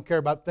not. You don't care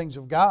about the things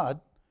of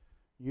God.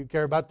 You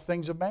care about the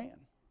things of man.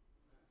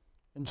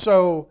 And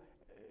so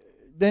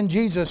then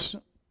Jesus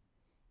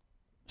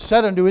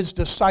said unto his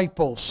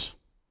disciples,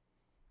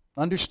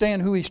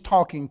 understand who he's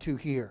talking to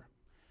here.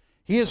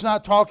 He is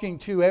not talking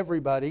to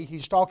everybody.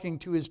 He's talking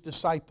to his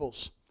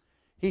disciples.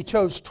 He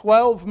chose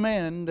 12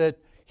 men that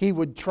he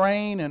would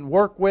train and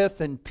work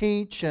with and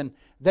teach, and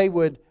they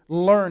would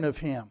learn of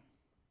him.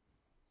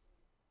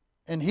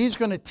 And he's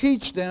going to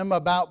teach them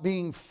about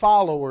being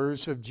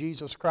followers of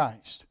Jesus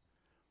Christ.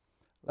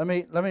 Let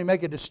me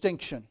make a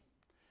distinction.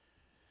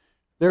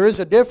 There is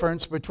a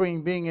difference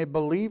between being a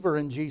believer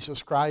in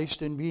Jesus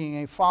Christ and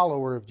being a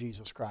follower of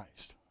Jesus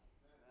Christ.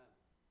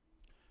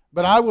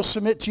 But I will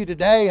submit to you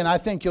today, and I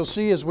think you'll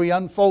see as we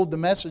unfold the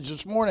message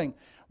this morning,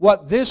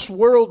 what this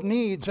world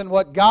needs and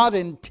what God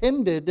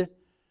intended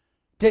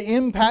to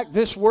impact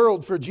this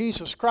world for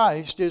Jesus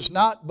Christ is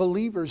not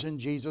believers in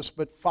Jesus,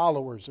 but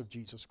followers of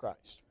Jesus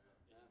Christ.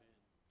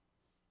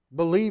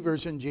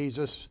 Believers in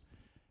Jesus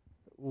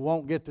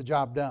won't get the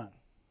job done.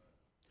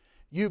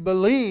 You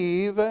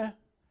believe,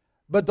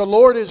 but the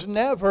Lord is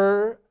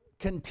never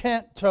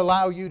content to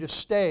allow you to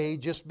stay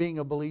just being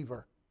a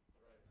believer.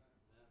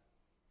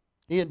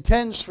 He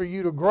intends for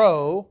you to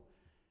grow.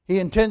 He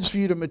intends for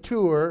you to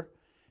mature.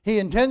 He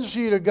intends for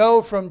you to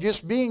go from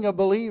just being a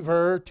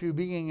believer to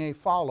being a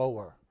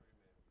follower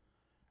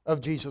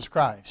of Jesus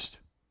Christ.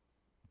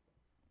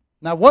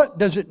 Now, what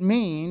does it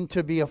mean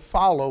to be a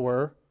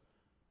follower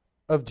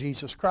of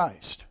Jesus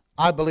Christ?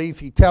 I believe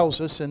he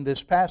tells us in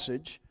this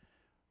passage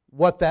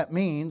what that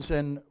means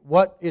and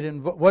what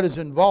is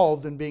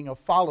involved in being a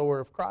follower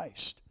of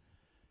Christ.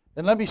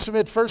 And let me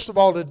submit first of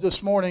all to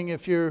this morning,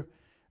 if you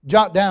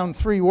jot down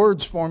 3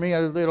 words for me,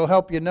 it'll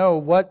help you know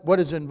what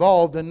is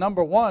involved. And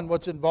number 1,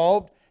 what's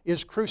involved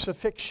is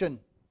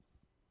crucifixion.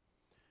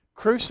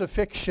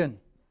 Crucifixion.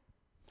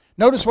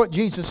 Notice what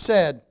Jesus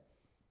said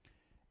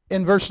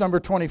in verse number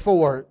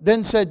 24.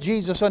 Then said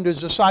Jesus unto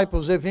his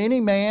disciples, if any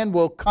man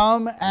will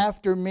come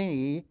after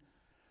me,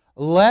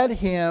 let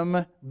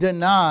him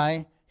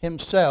deny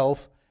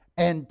himself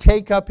and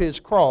take up his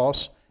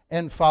cross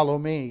and follow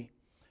me.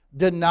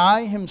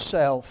 Deny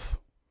himself.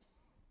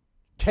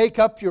 Take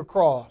up your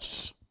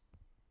cross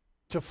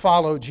to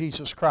follow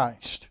Jesus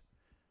Christ.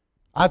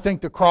 I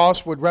think the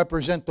cross would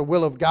represent the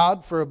will of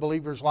God for a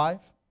believer's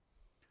life.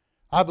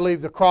 I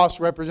believe the cross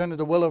represented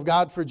the will of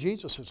God for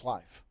Jesus'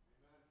 life.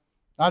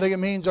 I think it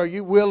means, are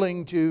you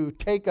willing to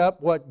take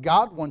up what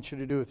God wants you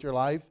to do with your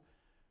life?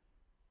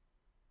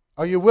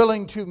 Are you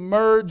willing to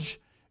merge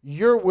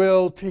your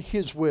will to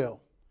His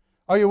will?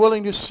 Are you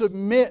willing to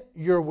submit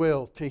your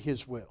will to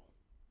His will?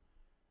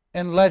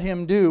 And let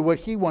Him do what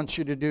He wants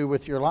you to do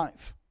with your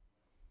life.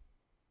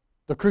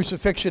 The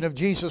crucifixion of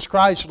Jesus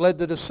Christ led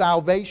to the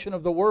salvation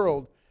of the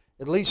world,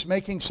 at least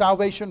making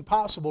salvation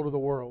possible to the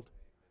world.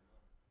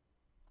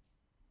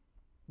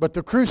 But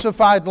the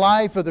crucified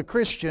life of the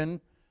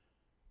Christian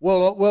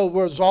will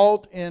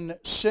result in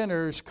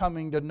sinners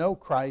coming to know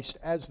Christ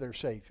as their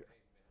Savior.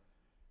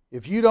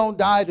 If you don't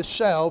die to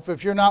self,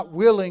 if you're not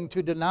willing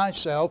to deny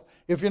self,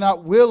 if you're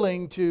not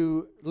willing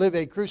to live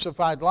a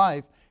crucified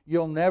life,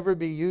 you'll never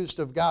be used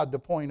of God to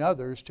point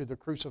others to the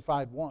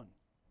crucified one.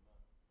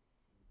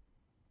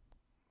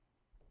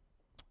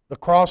 The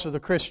cross of the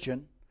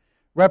Christian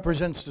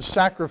represents the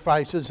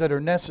sacrifices that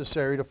are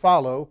necessary to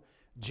follow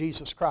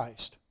Jesus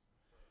Christ.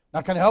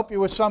 Now, can I help you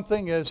with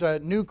something? As a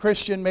new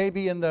Christian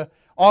maybe in the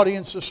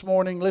audience this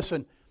morning,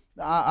 listen,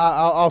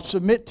 I'll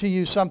submit to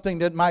you something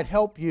that might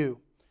help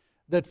you.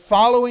 That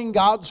following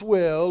God's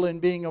will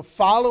and being a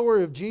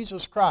follower of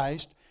Jesus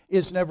Christ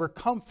is never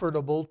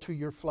comfortable to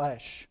your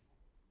flesh.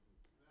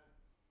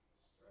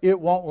 It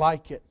won't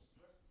like it.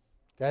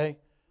 Okay?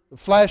 The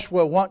flesh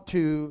will want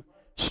to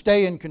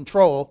stay in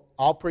control.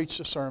 I'll preach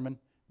the sermon.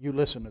 You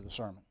listen to the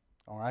sermon.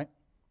 All right?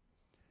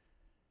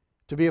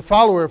 To be a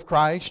follower of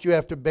Christ, you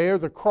have to bear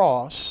the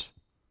cross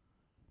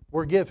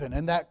we're given.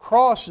 And that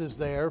cross is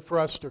there for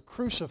us to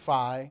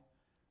crucify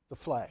the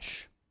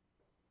flesh.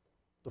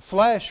 The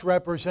flesh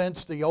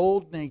represents the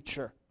old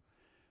nature.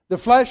 The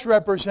flesh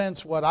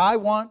represents what I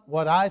want,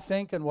 what I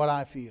think, and what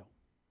I feel.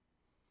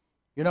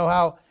 You know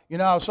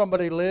how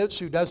somebody lives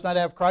who does not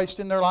have Christ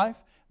in their life?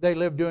 They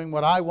live doing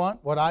what I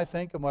want, what I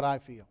think, and what I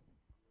feel.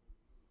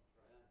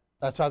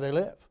 That's how they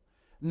live.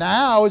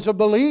 Now, as a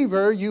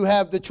believer, you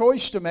have the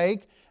choice to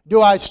make.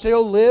 Do I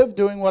still live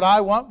doing what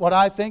I want, what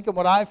I think, and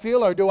what I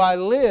feel? Or do I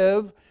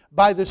live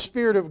by the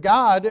Spirit of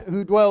God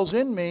who dwells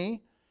in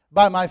me,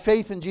 by my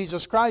faith in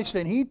Jesus Christ,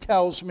 and He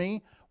tells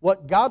me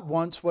what God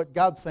wants, what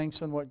God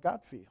thinks, and what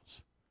God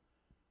feels?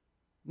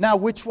 Now,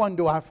 which one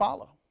do I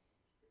follow?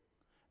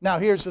 Now,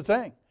 here's the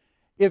thing.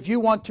 If you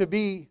want to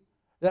be,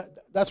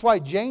 that's why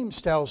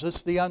James tells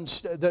us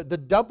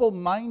the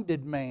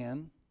double-minded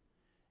man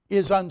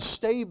is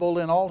unstable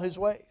in all his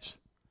ways.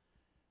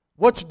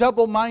 What's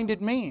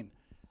double-minded mean?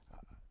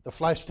 The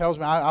flesh tells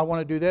me, I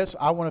want to do this,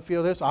 I want to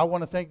feel this, I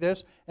want to think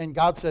this, and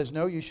God says,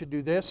 no, you should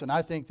do this, and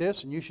I think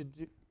this, and you should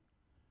do...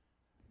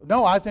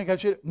 No, I think I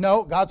should...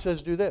 No, God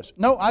says do this.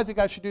 No, I think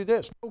I should do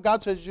this. No,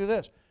 God says do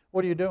this.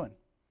 What are you doing?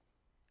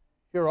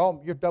 You're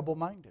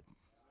double-minded.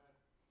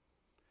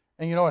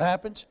 And you know what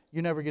happens?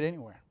 You never get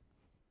anywhere.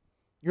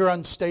 You're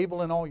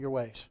unstable in all your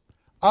ways.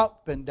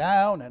 Up and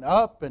down and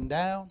up and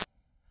down.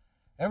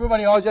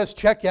 Everybody always has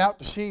to check you out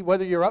to see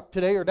whether you're up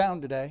today or down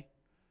today.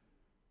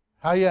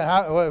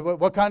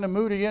 What kind of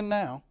mood are you in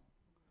now?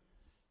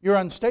 You're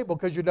unstable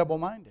because you're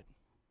double-minded.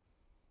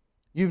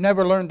 You've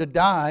never learned to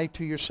die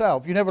to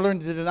yourself. You never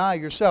learned to deny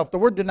yourself. The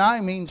word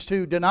deny means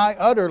to deny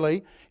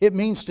utterly. It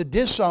means to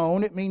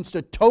disown. It means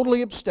to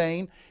totally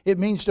abstain. It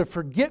means to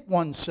forget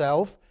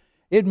oneself.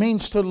 It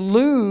means to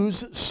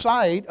lose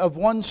sight of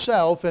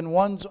oneself and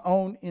one's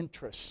own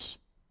interests.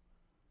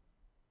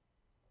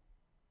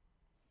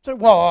 Say,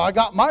 well, I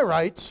got my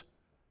rights.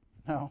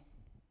 No,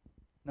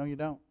 you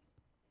don't.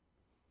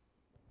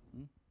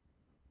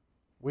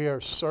 We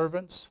are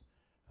servants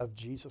of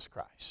Jesus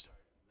Christ.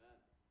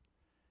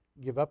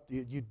 Give up,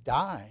 you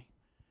die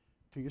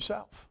to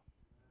yourself.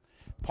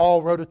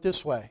 Paul wrote it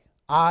this way: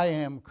 I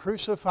am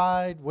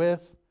crucified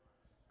with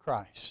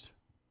Christ.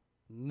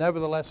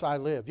 Nevertheless I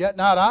live. Yet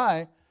not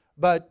I,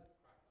 but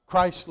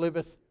Christ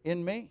liveth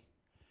in me.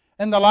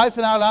 And the life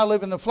that I now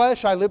live in the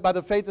flesh, I live by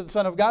the faith of the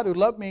Son of God who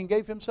loved me and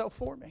gave Himself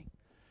for me.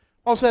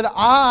 Paul said,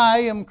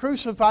 I am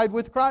crucified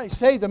with Christ.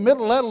 Hey, the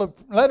middle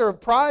letter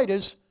of pride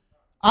is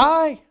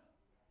I.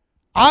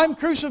 I'm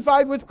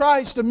crucified with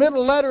Christ. The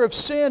middle letter of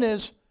sin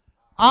is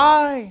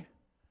I.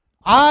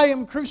 I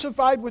am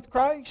crucified with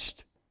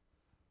Christ.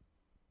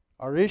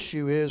 Our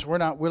issue is we're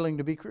not willing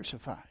to be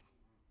crucified.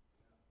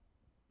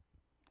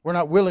 We're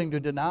not willing to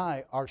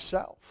deny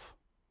ourselves.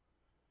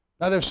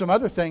 Now there's some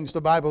other things the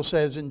Bible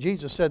says, and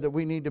Jesus said that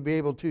we need to be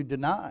able to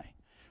deny.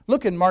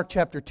 Look in Mark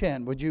chapter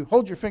 10. Would you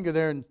hold your finger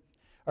there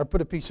or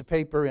put a piece of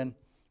paper in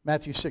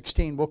Matthew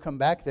 16. We'll come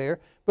back there.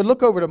 But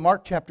look over to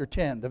Mark chapter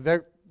 10.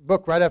 The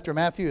book right after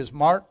Matthew is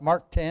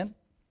Mark 10.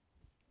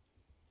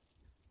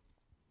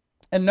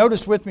 And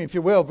notice with me, if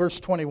you will, verse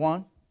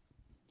 21.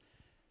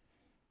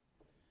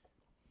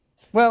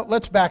 Well,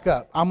 let's back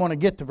up. I'm going to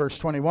get to verse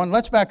 21.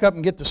 Let's back up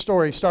and get the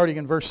story starting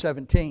in verse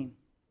 17.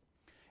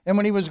 And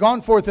when he was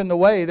gone forth in the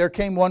way, there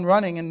came one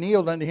running and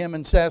kneeled unto him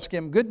and asked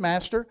him, Good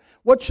master,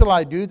 what shall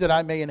I do that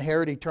I may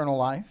inherit eternal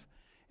life?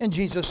 And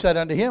Jesus said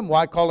unto him,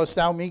 Why callest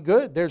thou me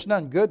good? There's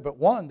none good but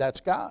one,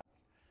 that's God.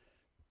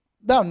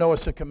 Thou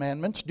knowest the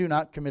commandments. Do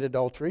not commit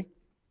adultery.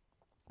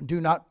 Do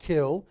not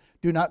kill.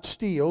 Do not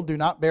steal. Do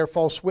not bear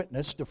false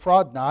witness.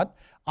 Defraud not.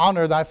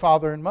 Honor thy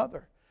father and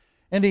mother.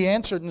 And he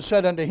answered and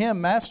said unto him,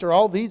 Master,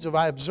 all these have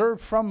I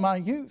observed from my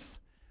youth.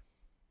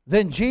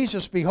 Then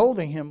Jesus,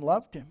 beholding him,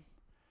 loved him,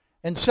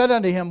 and said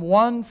unto him,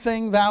 One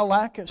thing thou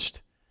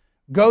lackest.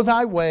 Go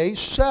thy way,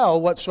 sell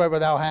whatsoever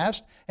thou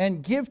hast,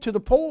 and give to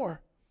the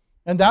poor,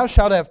 and thou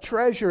shalt have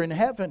treasure in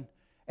heaven.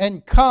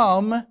 And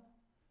come,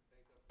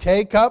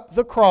 take up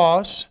the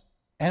cross,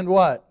 and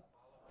what?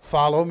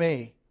 Follow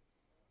me.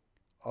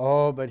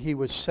 Oh, but he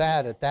was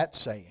sad at that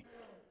saying,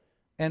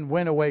 and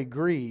went away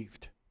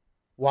grieved.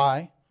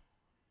 Why?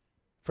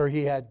 For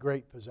he had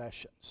great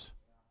possessions.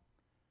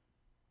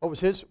 What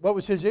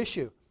was his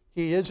issue?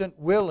 He isn't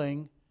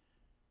willing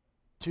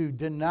to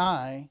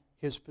deny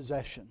his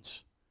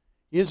possessions.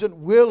 He isn't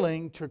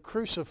willing to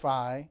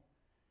crucify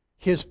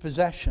his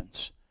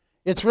possessions.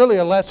 It's really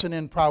a lesson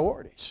in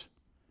priorities.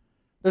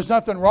 There's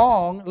nothing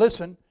wrong,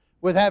 listen,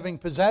 with having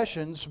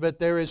possessions, but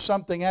there is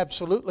something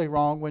absolutely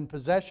wrong when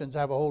possessions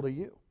have a hold of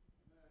you.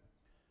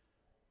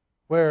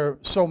 Where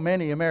so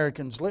many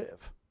Americans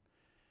live.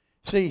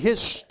 See, his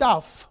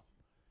stuff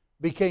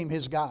became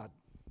his God.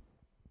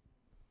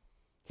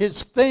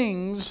 His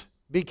things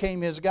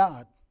became his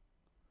God.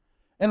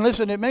 And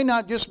listen, it may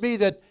not just be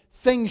that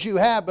things you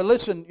have, but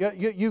listen,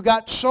 you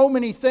got so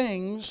many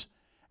things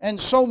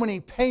and so many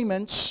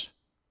payments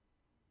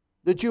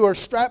that you are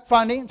strapped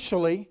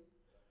financially.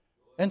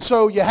 And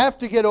so you have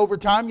to get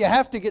overtime, you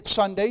have to get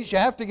Sundays, you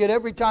have to get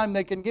every time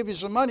they can give you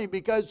some money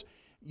because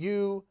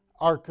you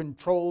are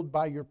controlled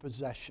by your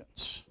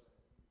possessions.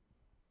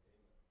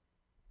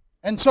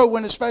 And so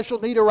when a special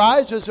need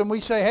arises and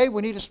we say, hey,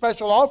 we need a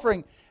special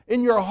offering,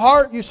 In your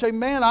heart, you say,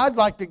 man, I'd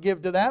like to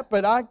give to that,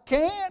 but I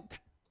can't.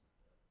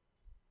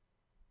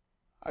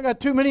 I got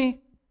too many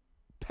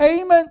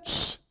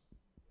payments.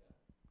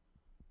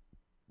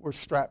 We're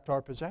strapped to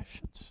our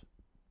possessions.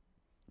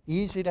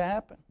 Easy to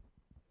happen.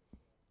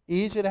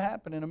 Easy to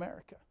happen in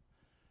America.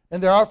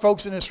 And there are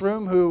folks in this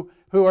room who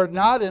are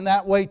not in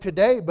that way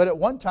today, but at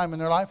one time in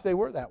their life they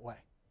were that way.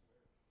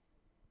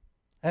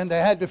 And they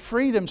had to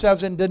free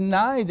themselves and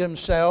deny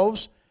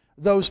themselves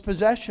those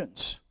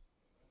possessions.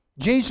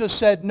 Jesus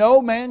said,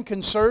 no man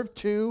can serve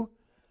two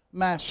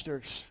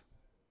masters.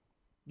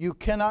 You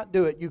cannot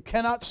do it. You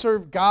cannot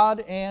serve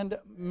God and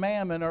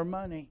mammon or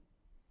money.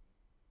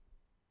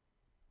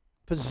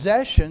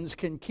 Possessions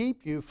can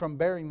keep you from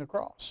bearing the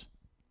cross.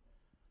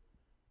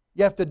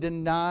 You have to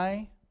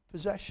deny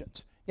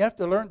possessions. You have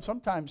to learn,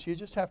 sometimes you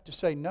just have to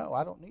say, no,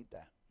 I don't need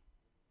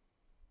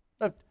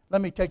that.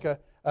 Let me take a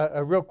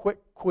real quick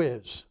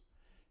quiz.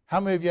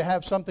 How many of you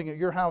have something at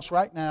your house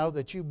right now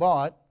that you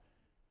bought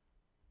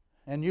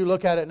and you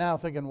look at it now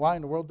thinking, why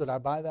in the world did I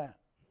buy that?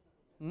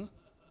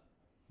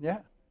 Yeah.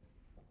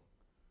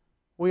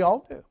 We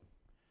all do.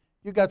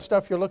 You got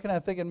stuff you're looking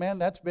at thinking, man,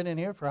 that's been in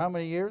here for how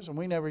many years and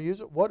we never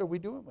use it. What are we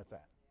doing with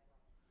that?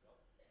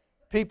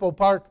 People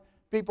park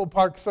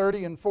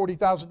 $30,000 and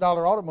 $40,000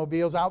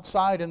 automobiles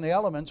outside in the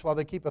elements while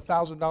they keep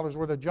 $1,000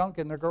 worth of junk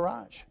in their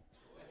garage.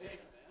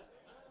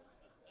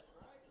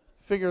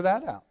 Figure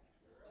that out.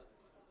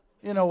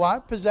 You know why?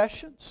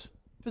 Possessions.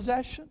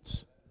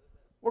 Possessions.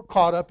 We're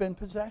caught up in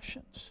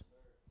possessions.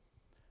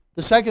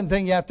 The second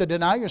thing you have to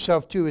deny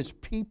yourself to is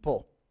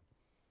people.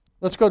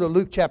 Let's go to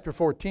Luke chapter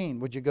 14.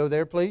 Would you go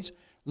there, please?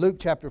 Luke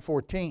chapter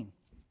 14.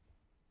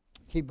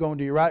 Keep going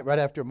to your right. Right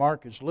after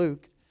Mark is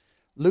Luke.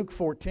 Luke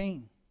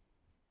 14.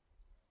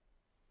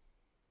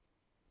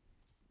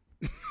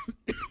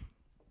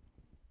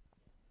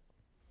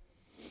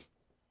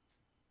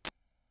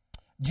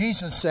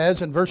 Jesus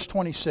says in verse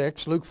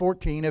 26, Luke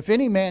 14, if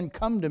any man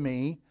come to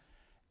me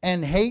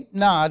and hate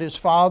not his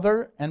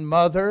father and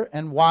mother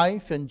and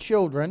wife and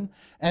children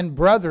and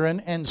brethren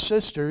and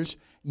sisters,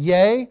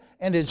 yea,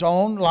 and his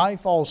own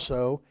life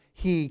also,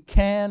 he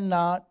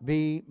cannot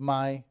be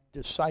my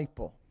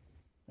disciple.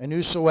 And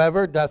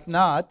whosoever doth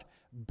not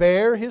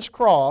bear his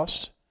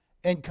cross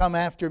and come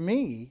after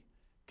me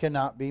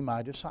cannot be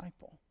my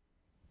disciple.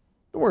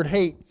 The word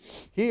hate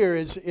here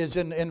is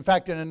in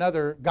fact in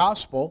another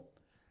gospel.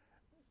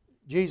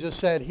 Jesus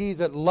said, he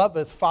that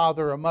loveth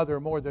father or mother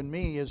more than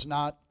me is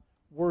not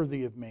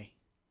worthy of me.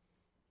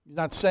 He's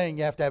not saying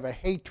you have to have a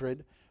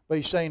hatred, but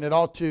he's saying it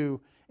ought to,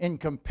 in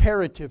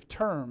comparative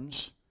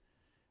terms,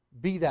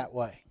 be that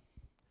way.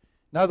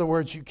 In other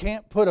words, you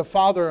can't put a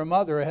father or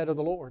mother ahead of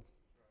the Lord.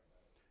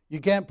 You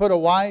can't put a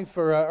wife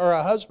or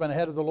a husband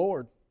ahead of the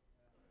Lord.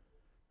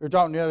 We were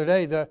talking the other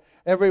day,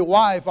 every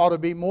wife ought to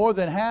be more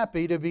than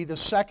happy to be the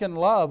second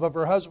love of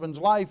her husband's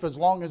life as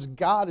long as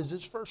God is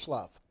his first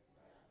love.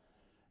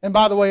 And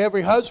by the way,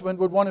 every husband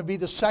would want to be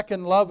the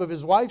second love of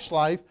his wife's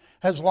life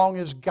as long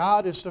as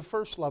God is the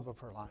first love of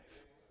her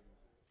life.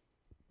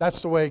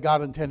 That's the way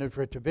God intended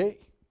for it to be.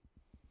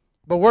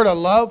 But we're to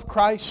love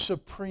Christ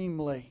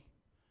supremely.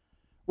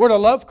 We're to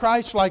love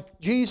Christ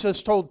like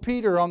Jesus told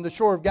Peter on the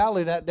shore of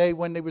Galilee that day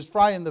when he was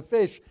frying the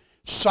fish.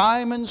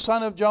 Simon,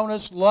 son of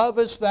Jonas,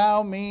 lovest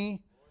thou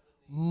me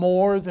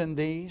more than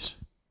these?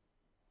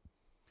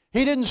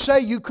 He didn't say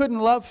you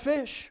couldn't love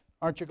fish.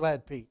 Aren't you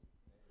glad, Pete?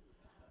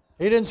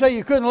 He didn't say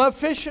you couldn't love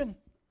fishing.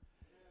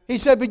 He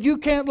said, but you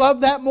can't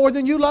love that more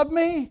than you love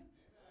me.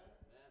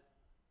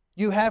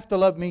 You have to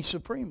love me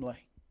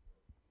supremely.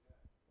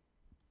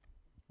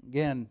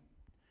 Again,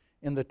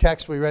 in the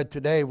text we read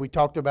today, we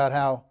talked about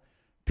how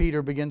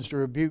Peter begins to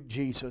rebuke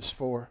Jesus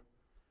for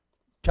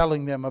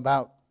telling them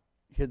about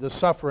the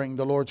suffering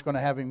the Lord's going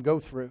to have him go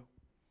through.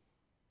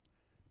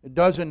 It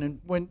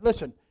doesn't,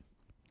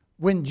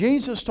 when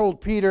Jesus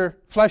told Peter,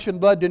 flesh and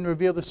blood didn't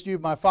reveal this to you,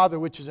 my Father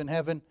which is in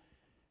heaven,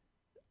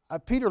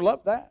 Peter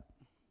loved that.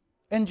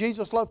 And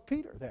Jesus loved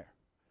Peter there.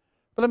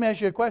 But let me ask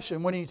you a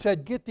question. When he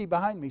said, get thee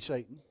behind me,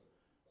 Satan,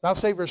 thou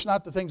savorest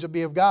not the things that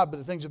be of God, but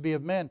the things that be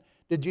of men,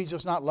 did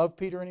Jesus not love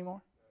Peter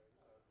anymore?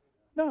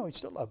 No, he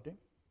still loved him.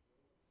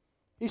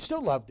 He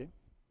still loved him.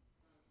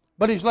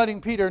 But he's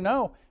letting Peter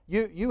know,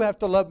 you have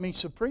to love me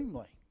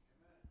supremely.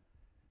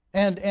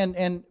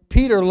 And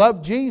Peter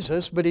loved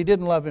Jesus, but he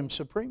didn't love him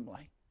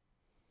supremely.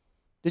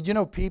 Did you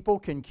know people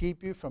can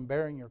keep you from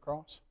bearing your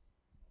cross?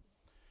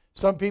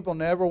 Some people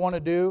never want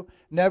to do,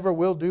 never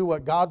will do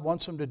what God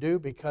wants them to do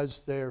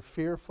because they're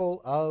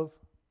fearful of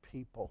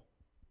people.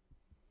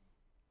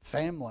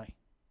 Family.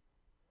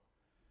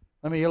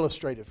 Let me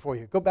illustrate it for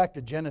you. Go back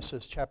to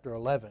Genesis chapter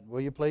 11,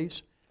 will you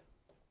please?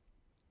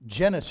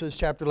 Genesis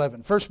chapter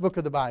 11, first book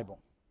of the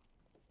Bible.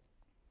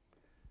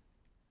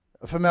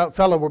 A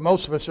fellow where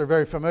most of us are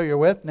very familiar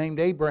with, named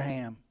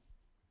Abraham.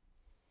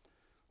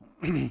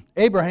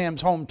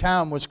 Abraham's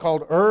hometown was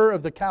called Ur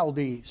of the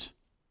Chaldees.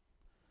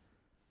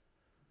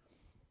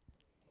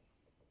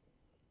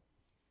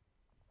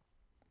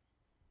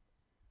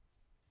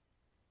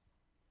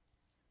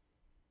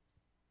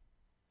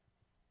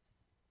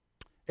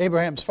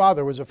 Abraham's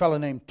father was a fellow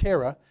named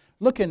Terah.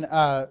 Look in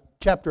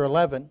chapter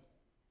 11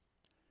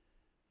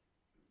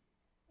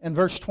 and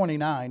verse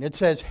 29. It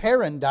says,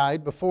 Haran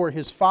died before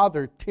his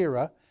father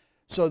Terah,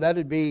 so that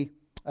would be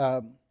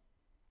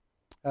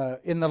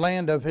in the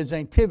land of his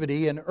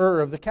nativity in Ur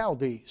of the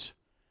Chaldees.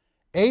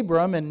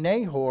 Abram and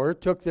Nahor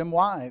took them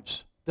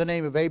wives. The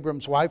name of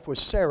Abram's wife was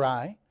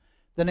Sarai.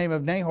 The name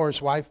of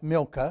Nahor's wife,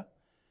 Milcah,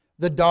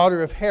 the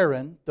daughter of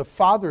Haran, the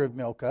father of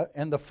Milcah,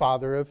 and the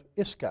father of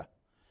Iscah.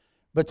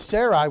 But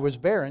Sarai was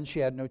barren, she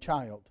had no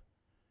child.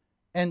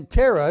 And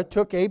Terah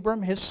took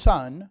Abram his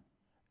son,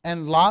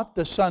 and Lot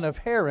the son of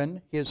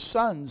Haran, his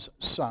son's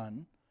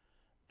son,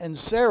 and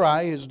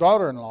Sarai his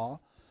daughter-in-law.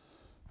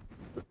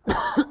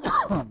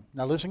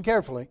 Now listen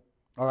carefully,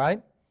 all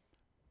right?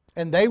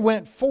 And they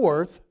went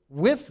forth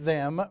with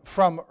them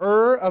from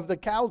Ur of the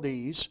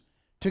Chaldees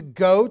to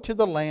go to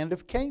the land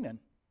of Canaan.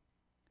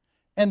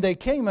 And they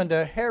came unto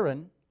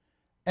Haran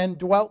and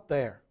dwelt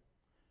there.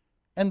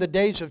 And the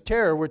days of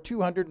Terah were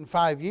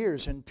 205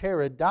 years, and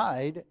Terah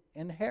died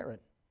in Haran.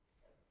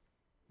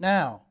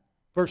 Now,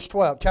 verse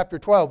 12, chapter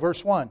 12,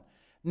 verse 1.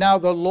 Now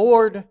the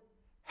Lord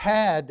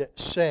had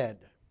said.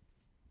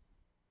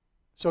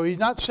 So he's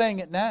not saying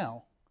it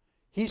now.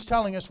 He's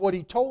telling us what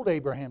he told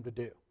Abraham to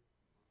do.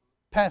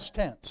 Past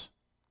tense.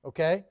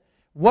 Okay?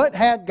 What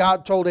had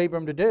God told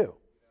Abram to do?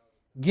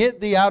 Get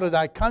thee out of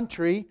thy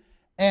country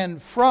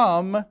and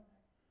from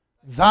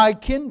thy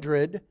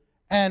kindred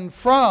and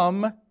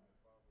from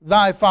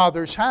thy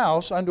father's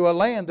house unto a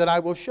land that I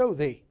will show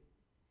thee.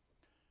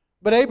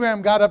 But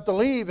Abraham got up to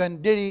leave,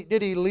 and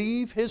did he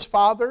leave his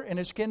father and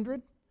his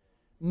kindred?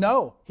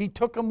 No, he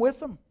took them with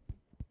him.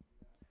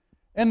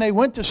 And they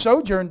went to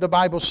sojourn, the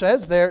Bible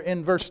says there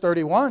in verse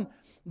 31,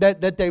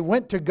 that they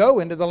went to go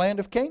into the land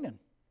of Canaan.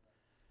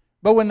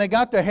 But when they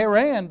got to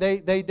Haran,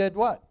 they did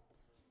what?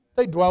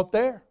 They dwelt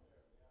there.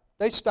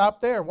 They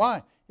stopped there.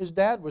 Why? His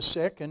dad was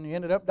sick and he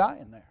ended up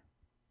dying there.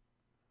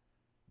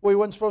 Well, he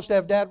wasn't supposed to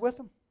have dad with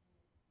him.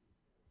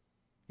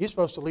 He's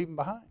supposed to leave him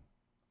behind.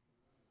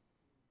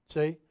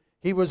 See?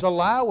 He was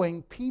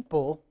allowing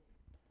people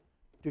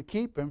to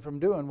keep him from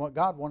doing what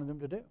God wanted him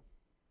to do.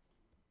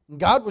 And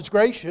God was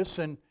gracious,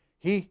 and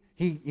He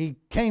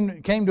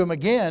came to him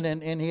again,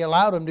 and He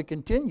allowed him to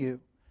continue.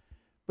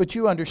 But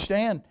you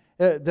understand,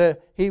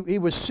 he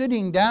was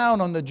sitting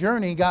down on the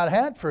journey God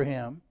had for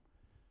him.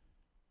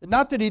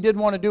 Not that he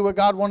didn't want to do what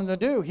God wanted him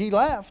to do. He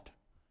left.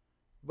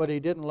 But he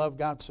didn't love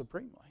God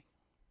supremely.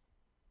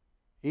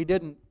 He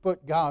didn't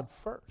put God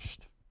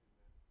first.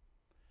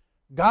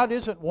 God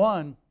isn't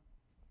one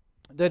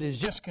that is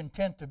just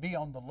content to be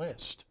on the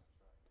list.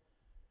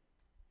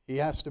 He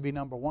has to be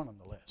number one on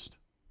the list.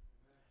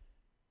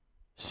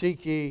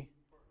 Seek ye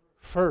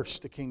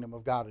first the kingdom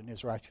of God and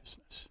His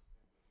righteousness,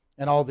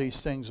 and all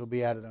these things will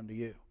be added unto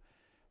you.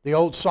 The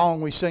old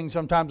song we sing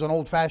sometimes on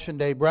Old Fashioned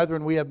Day,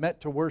 Brethren, we have met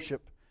to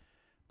worship.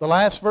 The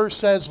last verse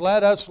says,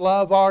 let us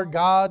love our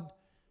God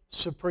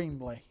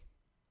supremely.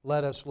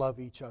 Let us love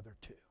each other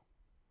too.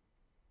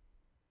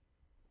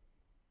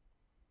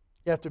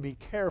 You have to be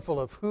careful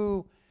of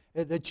who,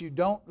 that you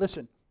don't,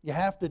 listen, you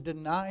have to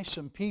deny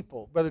some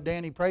people. Brother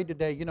Danny prayed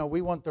today,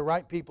 we want the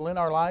right people in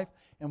our life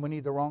and we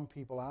need the wrong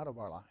people out of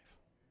our life.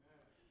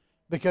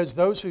 Because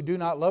those who do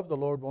not love the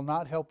Lord will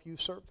not help you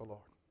serve the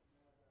Lord.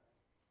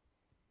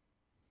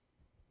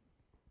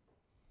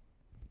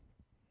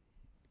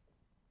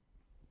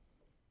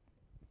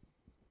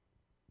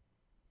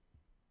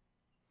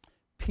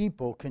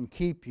 People can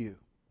keep you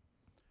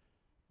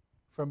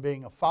from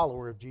being a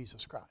follower of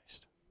Jesus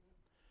Christ.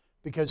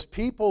 Because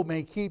people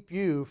may keep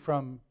you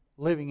from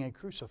living a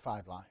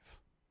crucified life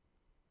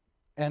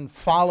and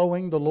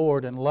following the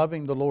Lord and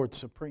loving the Lord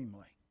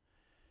supremely.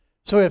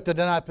 So we have to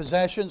deny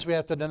possessions, we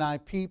have to deny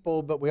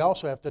people, but we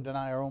also have to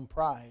deny our own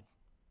pride.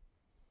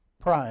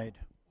 Pride.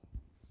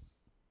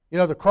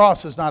 The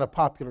cross is not a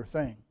popular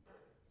thing.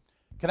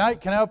 Can I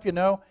help you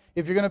know?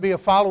 If you're going to be a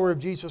follower of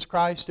Jesus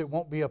Christ, it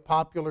won't be a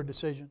popular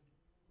decision.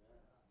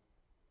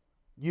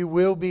 You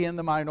will be in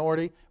the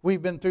minority.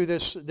 We've been through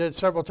this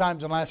several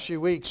times in the last few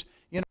weeks.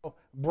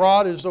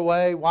 Broad is the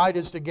way, wide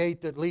is the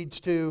gate that leads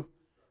to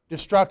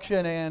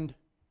destruction, and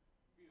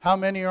how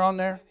many are on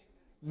there?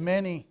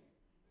 Many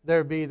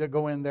there be that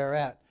go in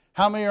thereat.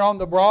 How many are on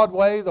the broad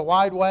way, the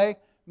wide way?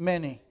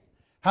 Many.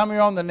 How many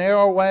are on the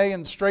narrow way,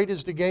 and straight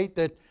is the gate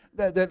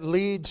that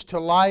leads to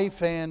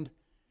life, and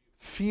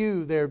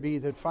few there be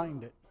that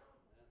find it.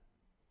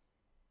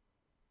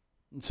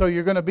 And so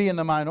you're going to be in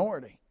the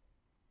minority.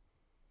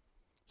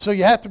 So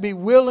you have to be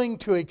willing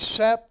to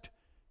accept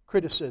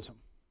criticism.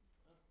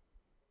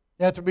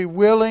 You have to be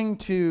willing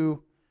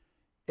to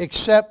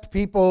accept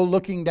people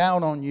looking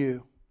down on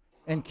you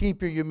and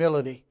keep your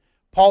humility.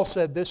 Paul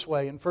said this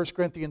way in 1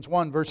 Corinthians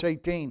 1 verse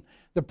 18,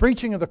 the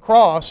preaching of the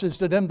cross is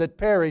to them that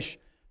perish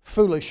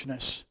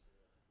foolishness,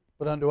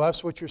 but unto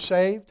us which are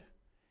saved,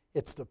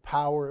 it's the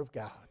power of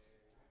God.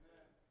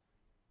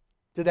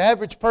 To the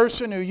average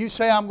person who you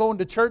say, I'm going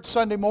to church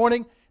Sunday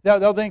morning,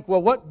 they'll think,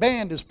 well, what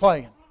band is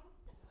playing?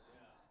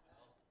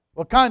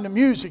 What kind of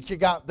music you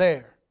got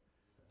there?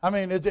 I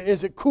mean,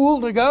 is it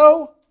cool to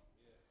go?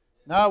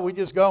 No, we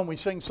just go and we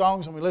sing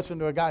songs and we listen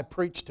to a guy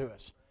preach to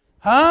us.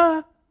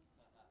 Huh?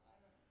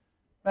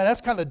 Man,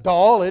 that's kind of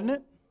dull, isn't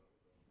it?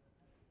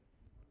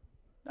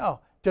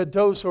 No, to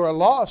those who are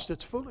lost,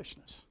 it's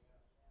foolishness.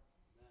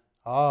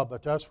 Ah,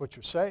 but that's what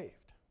you're saved.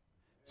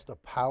 It's the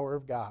power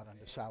of God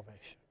unto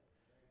salvation.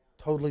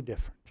 Totally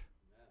different.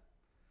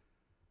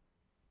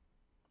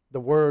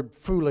 The word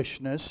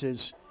foolishness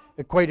is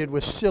equated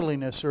with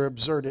silliness or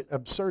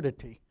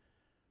absurdity.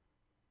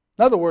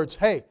 In other words,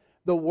 hey,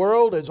 the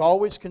world has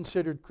always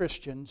considered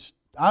Christians,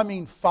 I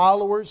mean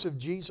followers of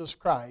Jesus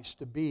Christ,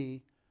 to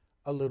be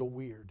a little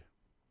weird.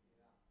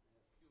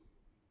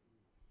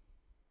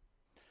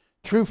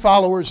 True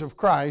followers of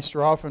Christ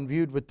are often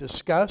viewed with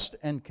disgust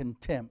and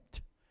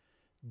contempt.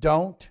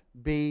 Don't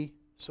be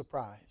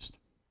surprised.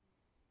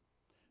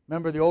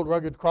 Remember the old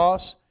rugged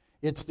cross?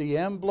 It's the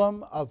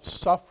emblem of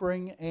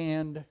suffering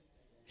and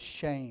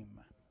shame.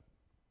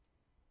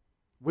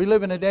 We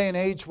live in a day and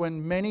age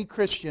when many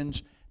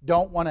Christians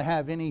don't want to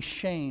have any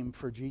shame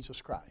for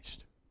Jesus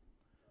Christ.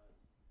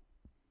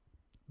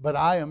 But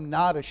I am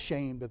not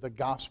ashamed of the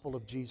gospel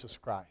of Jesus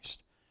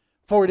Christ.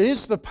 For it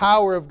is the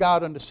power of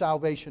God unto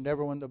salvation to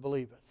everyone that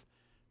believeth,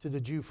 to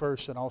the Jew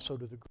first and also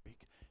to the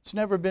Greek. It's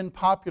never been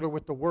popular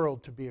with the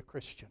world to be a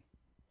Christian.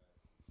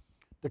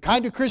 The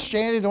kind of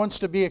Christianity that wants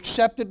to be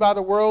accepted by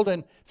the world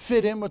and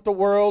fit in with the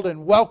world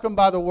and welcomed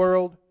by the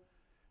world,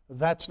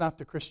 that's not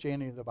the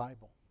Christianity of the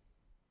Bible.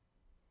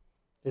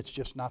 It's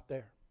just not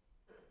there.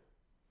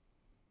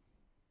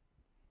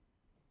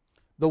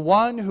 The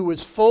one who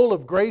is full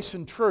of grace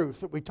and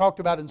truth that we talked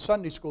about in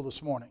Sunday school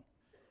this morning.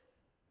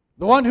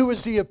 The one who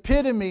is the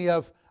epitome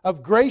of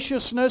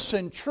graciousness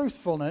and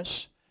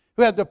truthfulness,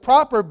 who had the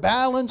proper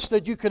balance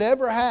that you could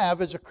ever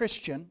have as a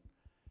Christian,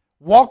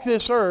 walked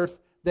this earth.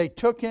 They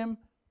took Him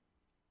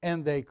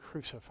and they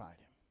crucified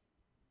Him.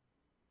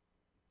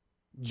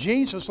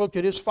 Jesus looked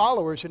at His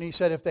followers and He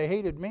said, if they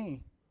hated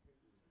me,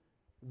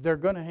 they're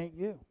going to hate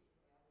you.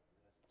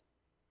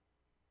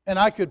 And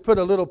I could put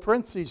a little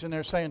parenthesis in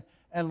there saying,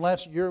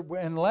 unless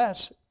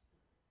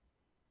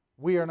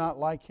we are not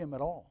like Him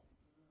at all.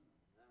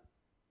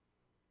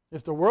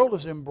 If the world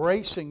is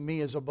embracing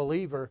me as a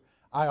believer,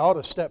 I ought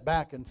to step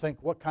back and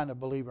think, what kind of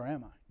believer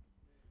am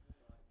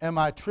I? Am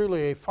I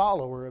truly a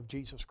follower of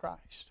Jesus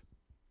Christ?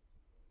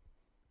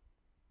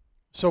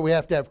 So we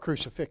have to have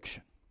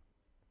crucifixion.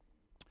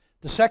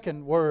 The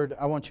second word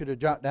I want you to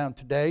jot down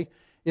today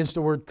is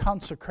the word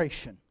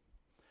consecration.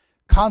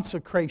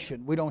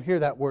 Consecration. We don't hear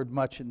that word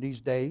much in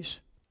these days.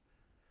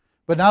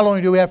 But not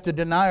only do we have to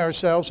deny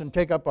ourselves and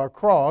take up our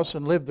cross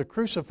and live the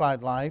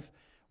crucified life,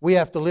 we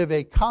have to live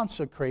a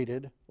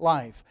consecrated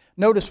life.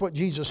 Notice what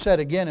Jesus said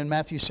again in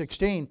Matthew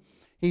 16.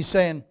 He's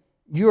saying,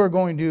 you are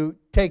going to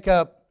take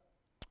up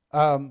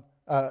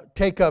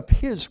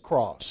His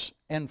cross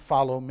and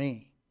follow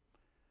me.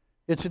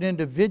 It's an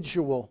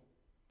individual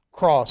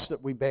cross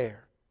that we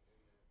bear,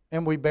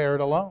 and we bear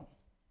it alone.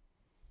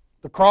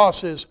 The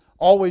cross is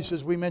always,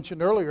 as we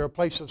mentioned earlier, a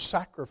place of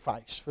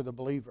sacrifice for the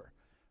believer.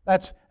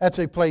 That's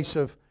a place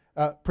of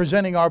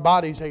presenting our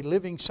bodies a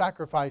living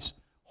sacrifice,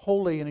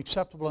 holy and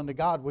acceptable unto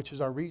God, which is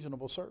our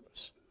reasonable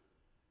service.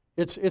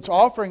 It's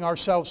offering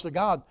ourselves to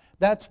God.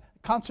 That's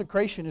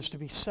consecration, is to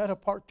be set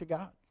apart to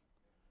God,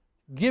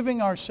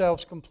 giving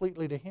ourselves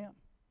completely to Him.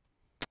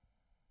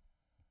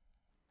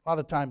 A lot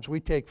of times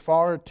we take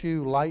far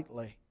too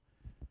lightly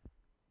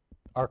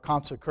our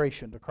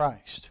consecration to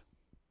Christ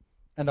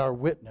and our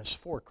witness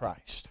for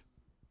Christ.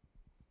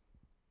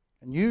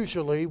 And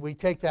usually we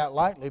take that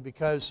lightly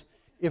because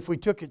if we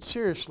took it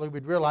seriously,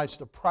 we'd realize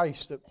the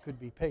price that could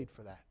be paid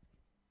for that.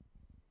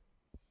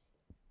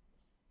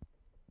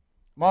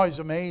 I'm always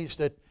amazed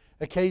that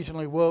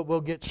occasionally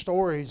we'll get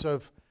stories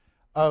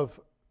of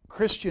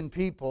Christian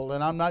people,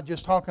 and I'm not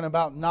just talking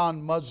about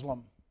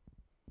non-Muslim.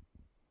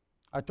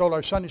 I told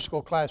our Sunday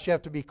school class you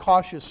have to be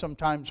cautious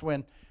sometimes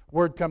when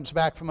word comes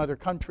back from other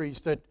countries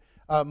that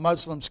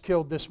Muslims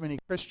killed this many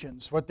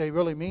Christians. What they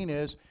really mean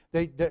is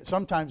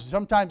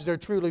sometimes they're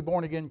truly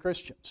born-again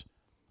Christians,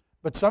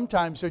 but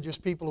sometimes they're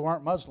just people who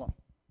aren't Muslim.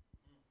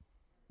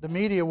 The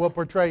media will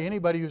portray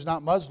anybody who's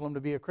not Muslim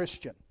to be a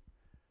Christian,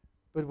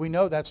 but we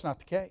know that's not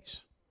the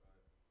case.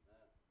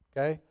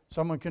 Okay?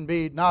 Someone can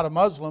be not a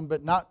Muslim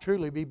but not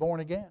truly be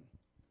born again.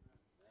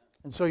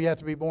 And so you have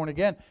to be born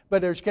again.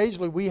 But there's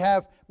occasionally we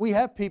have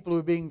people who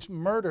are being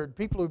murdered,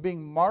 people who are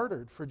being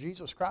martyred for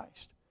Jesus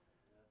Christ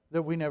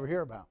that we never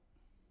hear about.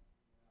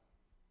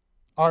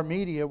 Our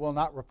media will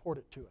not report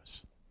it to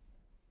us.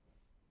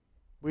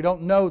 We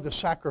don't know the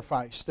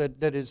sacrifice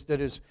that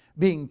is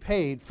being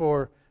paid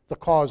for the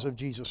cause of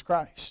Jesus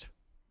Christ.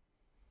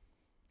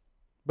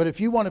 But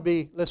if you want to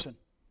be, listen,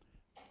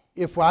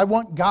 if I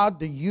want God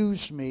to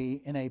use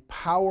me in a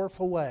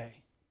powerful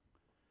way,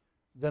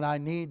 then I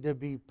need to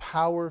be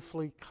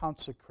powerfully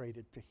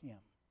consecrated to Him.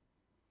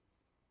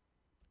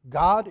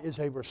 God is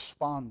a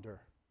responder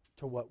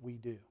to what we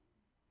do.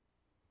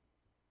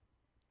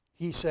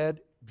 He said,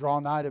 draw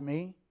nigh to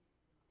me,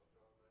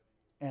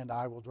 and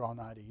I will draw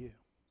nigh to you.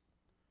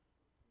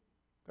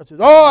 God says,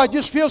 oh, I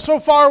just feel so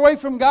far away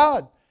from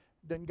God.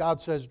 then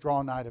God says,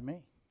 draw nigh to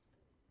me,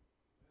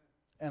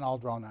 and I'll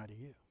draw nigh to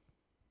you.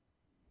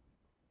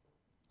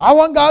 I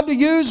want God to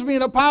use me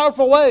in a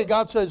powerful way.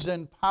 God says,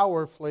 then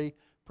powerfully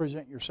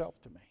present yourself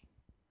to me.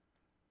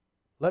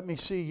 Let me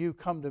see you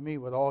come to me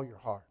with all your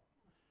heart.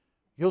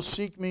 You'll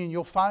seek me and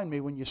you'll find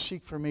me when you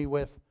seek for me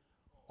with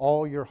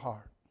all your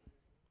heart.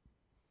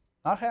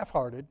 Not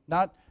half-hearted,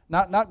 not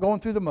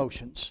going through the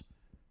motions,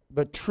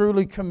 but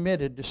truly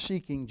committed to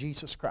seeking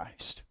Jesus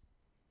Christ.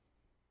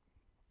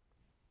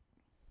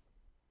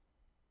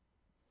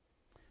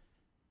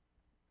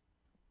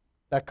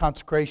 That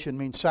consecration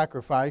means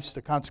sacrifice.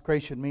 The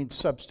consecration means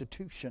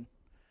substitution.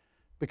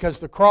 Because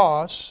the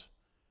cross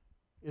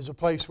is a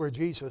place where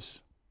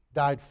Jesus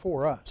died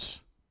for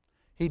us.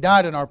 He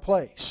died in our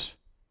place.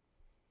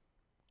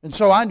 And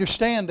so I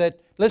understand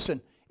that,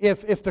 listen,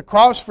 if the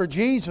cross for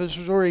Jesus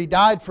was where He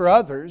died for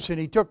others, and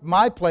He took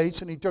my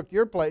place and He took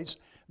your place,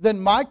 then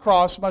my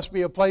cross must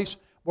be a place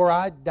where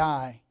I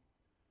die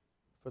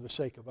for the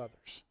sake of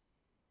others.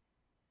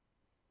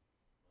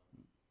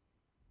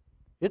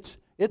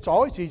 It's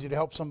always easy to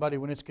help somebody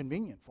when it's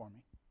convenient for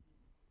me.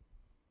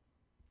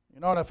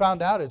 You know what I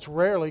found out? It's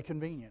rarely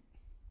convenient.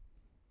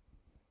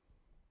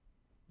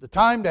 The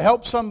time to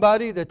help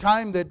somebody, the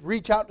time to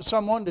reach out to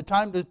someone, the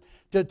time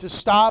to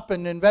stop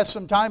and invest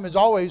some time is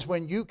always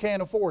when you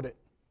can't afford it.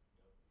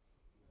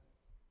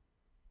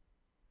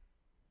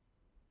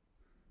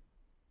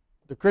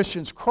 The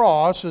Christian's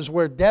cross is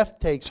where death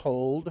takes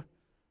hold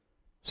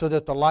so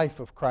that the life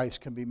of Christ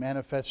can be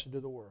manifested to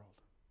the world.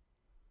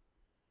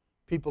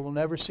 People will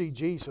never see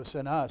Jesus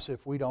in us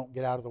if we don't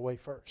get out of the way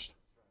first.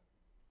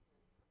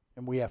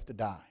 And we have to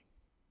die.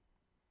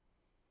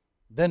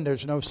 Then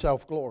there's no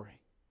self-glory.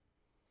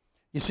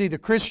 You see, the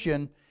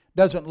Christian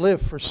doesn't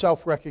live for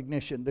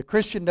self-recognition. The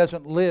Christian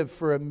doesn't live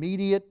for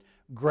immediate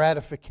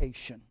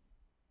gratification.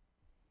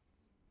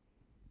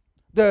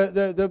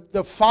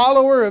 The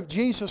follower of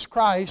Jesus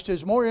Christ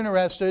is more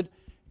interested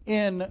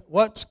in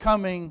what's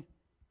coming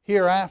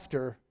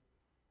hereafter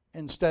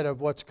instead of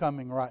what's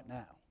coming right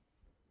now.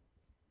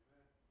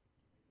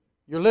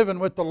 You're living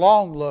with the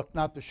long look,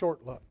 not the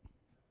short look.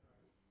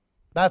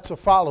 That's a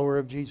follower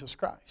of Jesus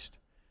Christ.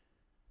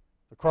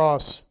 The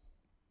cross,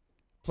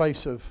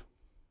 place of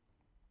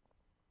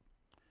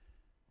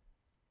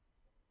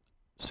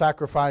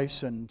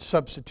sacrifice and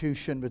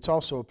substitution, but it's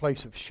also a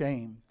place of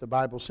shame. The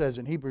Bible says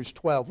in Hebrews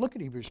 12. Look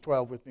at Hebrews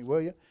 12 with me,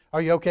 will you?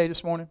 Are you okay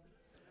this morning?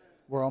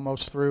 We're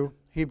almost through.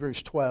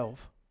 Hebrews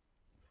 12.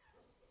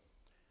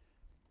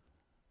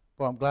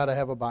 Well, I'm glad I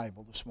have a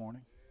Bible this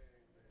morning.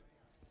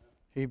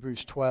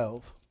 Hebrews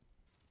 12.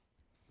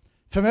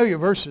 Familiar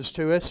verses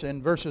to us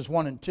in verses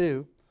 1 and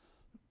 2.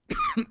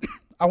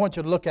 I want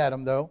you to look at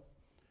them, though.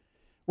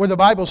 Where the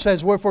Bible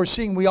says, wherefore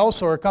seeing we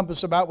also are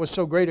compassed about with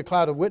so great a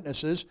cloud of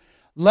witnesses,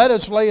 let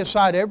us lay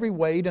aside every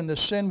weight and the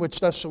sin which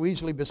doth so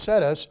easily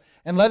beset us,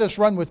 and let us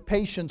run with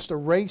patience the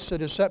race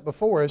that is set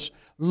before us,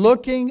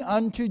 looking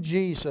unto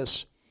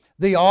Jesus,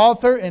 the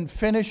author and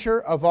finisher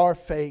of our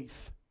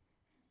faith,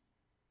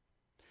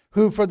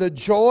 who for the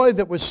joy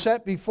that was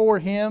set before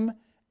Him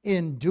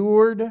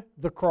endured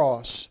the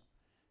cross,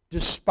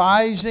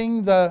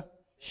 despising the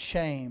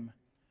shame,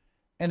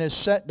 and is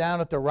set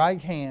down at the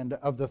right hand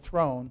of the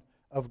throne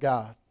of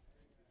God.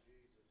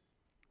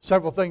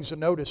 Several things to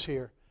notice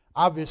here.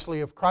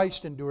 Obviously, if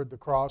Christ endured the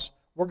cross,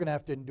 we're going to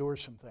have to endure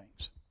some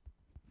things.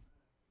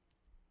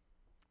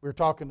 We were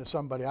talking to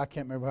somebody, I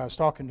can't remember who I was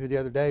talking to the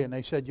other day, and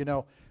they said, you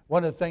know,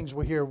 one of the things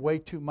we hear way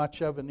too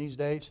much of in these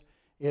days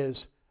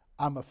is,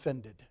 I'm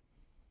offended.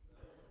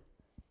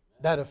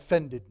 That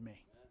offended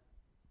me.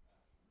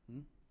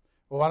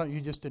 Well, why don't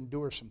you just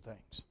endure some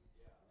things?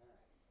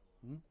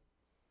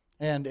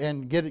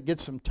 And get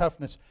some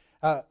toughness.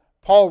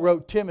 Paul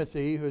wrote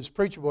Timothy, who is a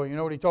preacher boy, you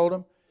know what he told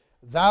him?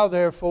 Thou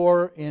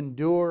therefore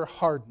endure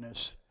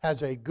hardness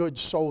as a good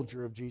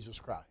soldier of Jesus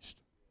Christ.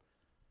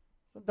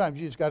 Sometimes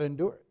you just got to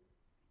endure it.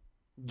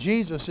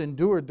 Jesus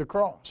endured the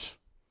cross.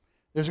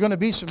 There's going to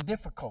be some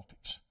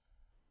difficulties,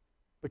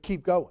 but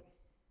keep going.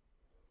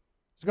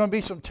 There's going to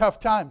be some tough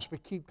times,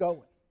 but keep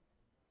going.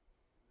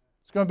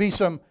 There's going to be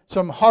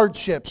some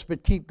hardships,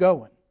 but keep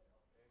going.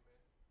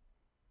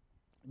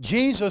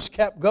 Jesus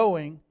kept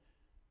going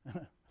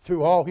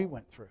through all He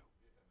went through.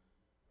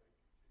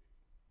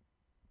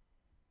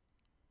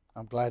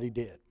 I'm glad He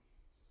did.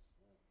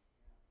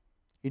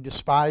 He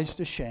despised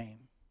the shame.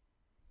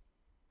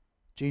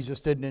 Jesus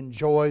didn't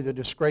enjoy the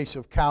disgrace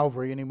of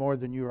Calvary any more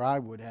than you or I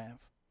would have.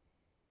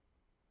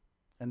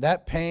 And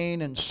that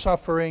pain and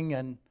suffering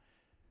and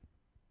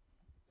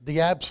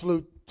the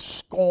absolute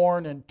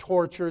scorn and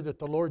torture that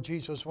the Lord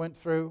Jesus went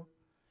through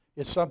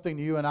is something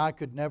you and I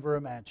could never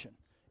imagine.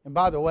 And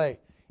by the way,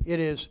 it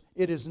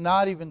is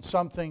not even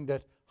something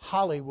that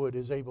Hollywood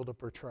is able to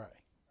portray.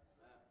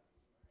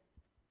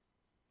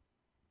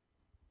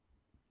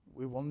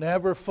 We will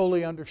never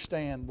fully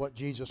understand what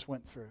Jesus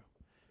went through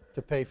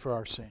to pay for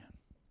our sin.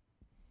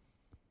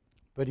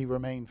 But He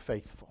remained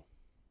faithful.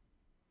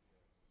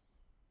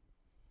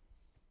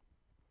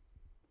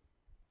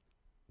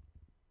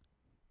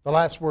 The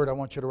last word I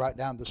want you to write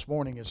down this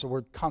morning is the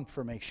word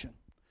confirmation.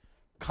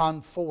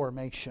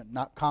 Conformation,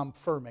 not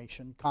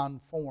confirmation,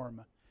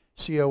 conform.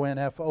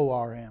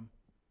 C-O-N-F-O-R-M.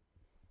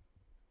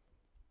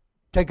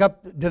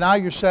 Deny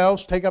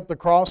yourselves, take up the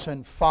cross,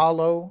 and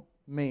follow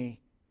me.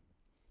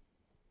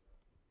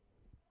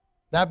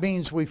 That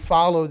means we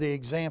follow the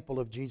example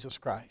of Jesus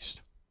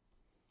Christ.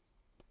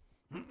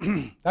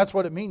 That's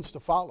what it means to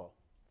follow.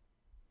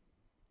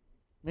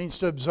 It means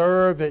to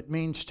observe. It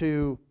means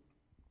to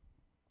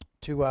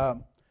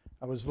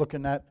I was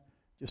looking at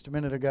just a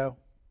minute ago.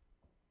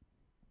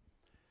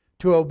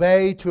 To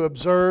obey, to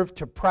observe,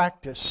 to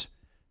practice,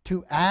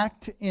 to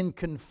act in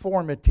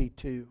conformity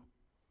to.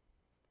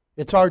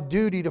 It's our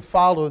duty to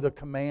follow the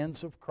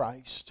commands of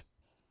Christ.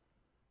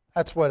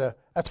 That's what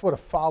a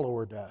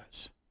follower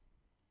does.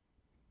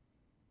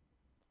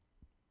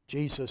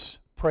 Jesus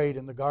prayed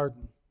in the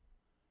garden.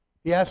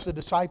 He asked the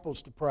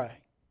disciples to pray.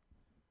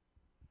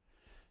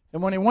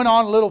 And when he went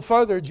on a little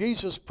further,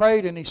 Jesus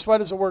prayed and he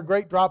sweat, as it were,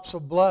 great drops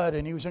of blood,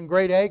 and he was in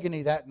great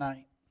agony that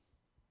night.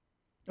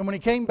 And when he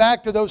came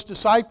back to those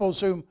disciples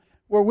who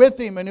were with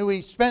him and who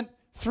he spent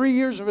 3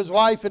 years of his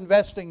life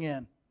investing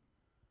in,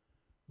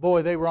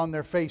 boy, they were on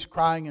their face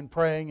crying and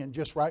praying and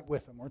just right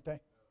with him, weren't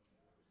they?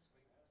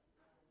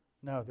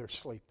 No, they're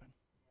sleeping.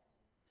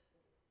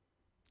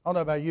 I don't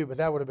know about you, but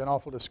that would have been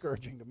awful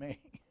discouraging to me.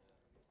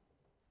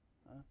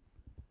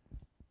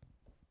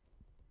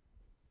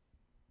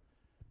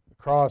 The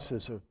cross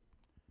is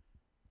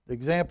the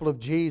example of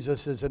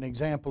Jesus is an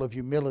example of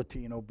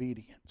humility and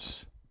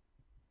obedience.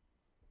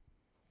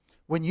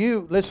 When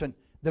you, listen,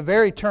 the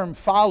very term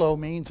follow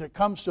means it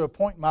comes to a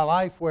point in my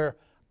life where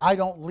I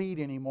don't lead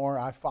anymore,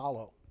 I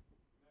follow.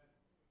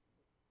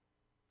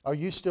 Are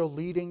you still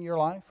leading your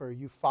life, or are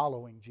you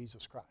following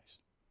Jesus Christ?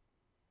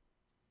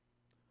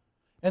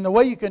 And the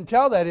way you can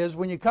tell that is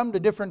when you come to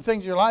different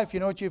things in your life, you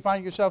know what you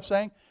find yourself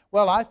saying?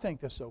 Well, I think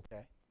this is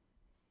okay.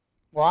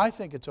 Well, I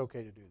think it's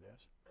okay to do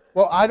this.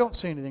 Well, I don't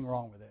see anything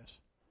wrong with this.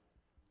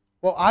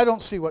 Well, I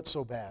don't see what's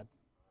so bad.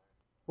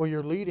 Well,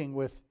 you're leading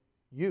with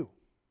you.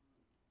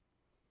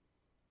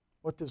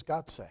 What does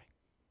God say?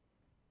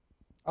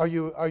 Are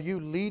you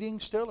leading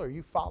still, or are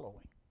you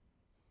following?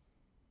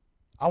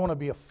 I want to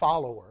be a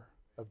follower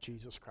of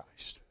Jesus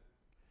Christ.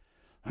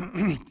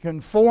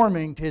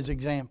 Conforming to His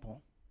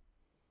example.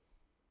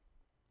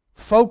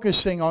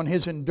 Focusing on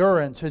His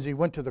endurance as He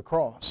went to the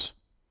cross.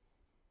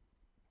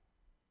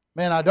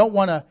 Man, I don't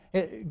want to...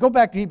 Go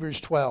back to Hebrews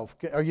 12.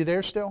 Are you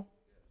there still?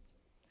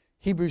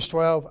 Hebrews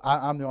 12.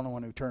 I'm the only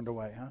one who turned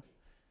away, huh?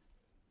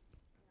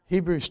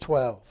 Hebrews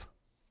 12.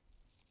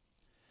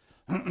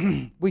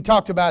 We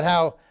talked about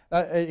how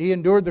He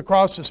endured the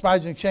cross,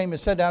 despising shame, and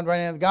sat down right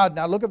hand of God.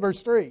 Now look at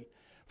verse 3.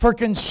 For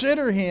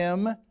consider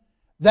Him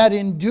that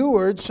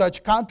endured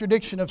such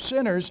contradiction of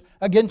sinners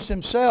against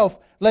Himself,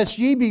 lest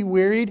ye be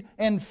wearied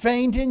and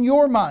faint in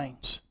your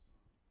minds.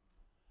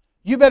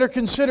 You better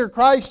consider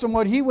Christ and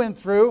what He went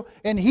through,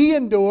 and He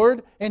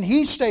endured, and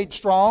He stayed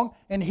strong,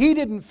 and He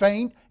didn't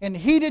faint, and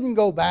He didn't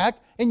go back.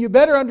 And you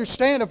better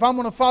understand, if I'm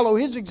going to follow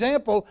His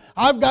example,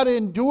 I've got to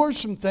endure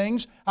some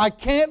things. I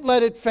can't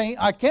let it faint.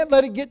 I can't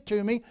let it get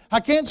to me. I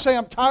can't say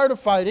I'm tired of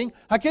fighting.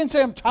 I can't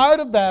say I'm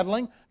tired of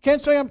battling. I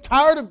can't say I'm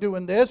tired of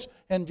doing this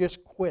and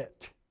just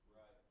quit.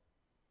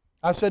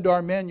 I said to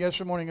our men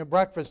yesterday morning at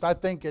breakfast, I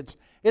think it's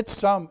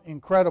some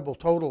incredible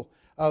total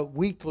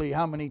weekly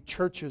how many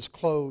churches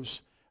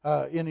close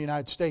in the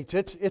United States.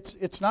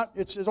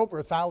 It's over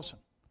 1,000.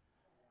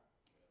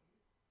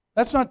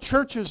 That's not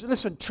churches.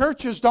 Listen,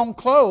 churches don't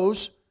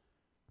close.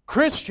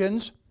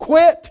 Christians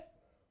quit.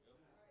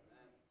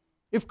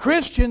 If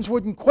Christians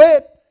wouldn't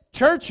quit,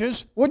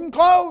 churches wouldn't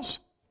close.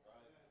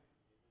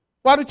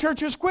 Why do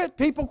churches quit?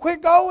 People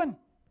quit going.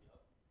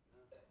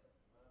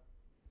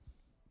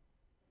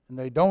 And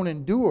they don't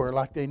endure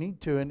like they need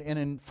to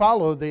and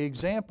follow the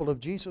example of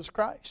Jesus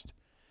Christ.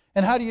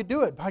 And how do you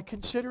do it? By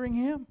considering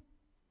Him.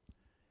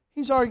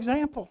 He's our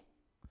example.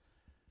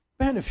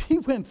 Man, if He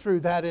went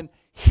through that and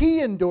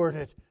He endured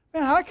it,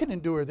 man, I can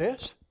endure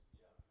this.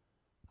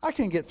 I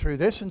can get through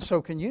this, and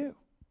so can you.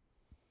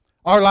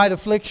 Our light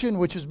affliction,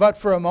 which is but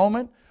for a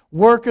moment,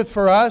 worketh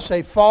for us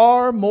a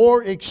far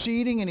more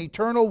exceeding and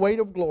eternal weight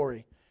of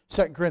glory.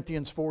 2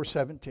 Corinthians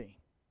 4:17.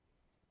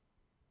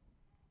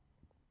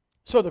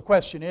 So the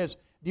question is,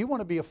 do you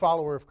want to be a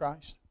follower of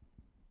Christ?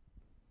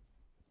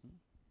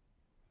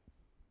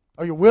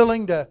 Are you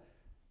willing to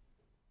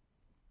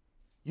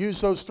use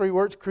those 3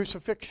 words,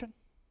 crucifixion?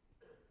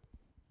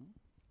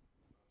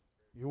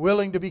 Are you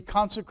willing to be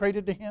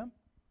consecrated to Him?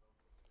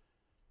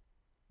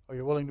 Are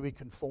you willing to be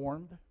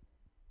conformed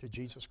to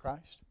Jesus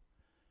Christ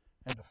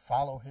and to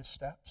follow His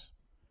steps?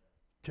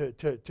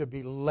 To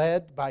be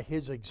led by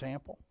His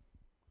example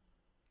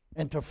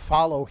and to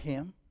follow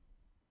Him?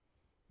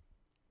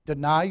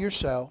 Deny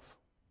yourself,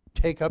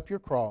 take up your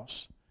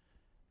cross,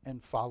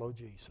 and follow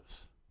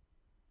Jesus.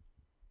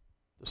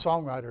 The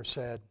songwriter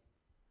said,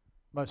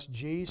 must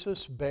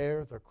Jesus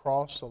bear the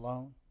cross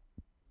alone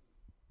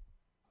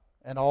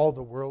and all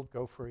the world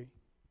go free?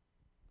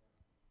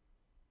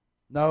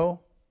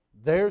 No,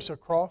 there's a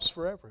cross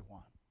for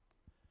everyone.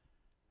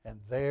 and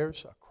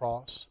there's a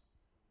cross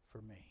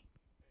for me.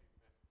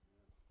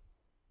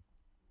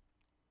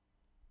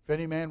 If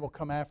any man will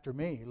come after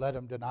me, let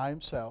him deny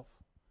himself,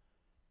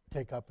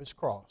 take up his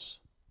cross,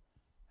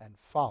 and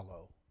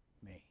follow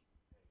me.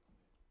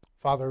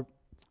 Father,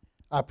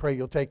 I pray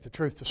you'll take the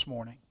truth this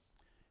morning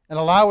and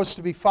allow us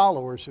to be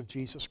followers of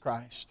Jesus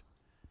Christ.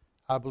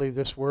 I believe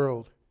this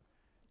world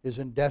is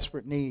in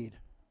desperate need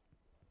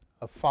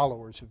of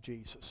followers of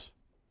Jesus.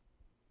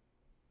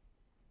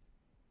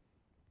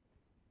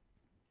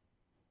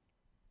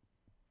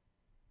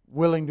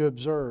 Willing to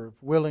observe,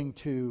 willing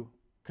to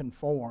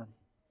conform,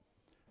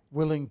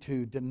 willing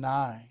to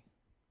deny,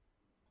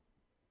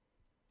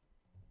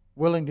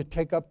 willing to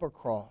take up a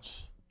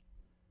cross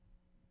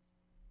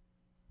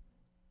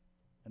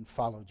and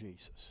follow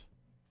Jesus.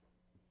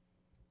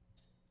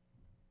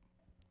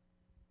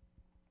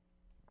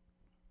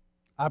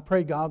 I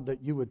pray, God,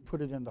 that you would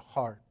put it in the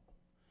heart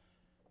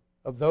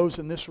of those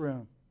in this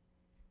room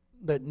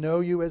that know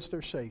you as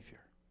their Savior,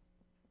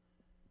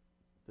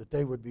 that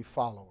they would be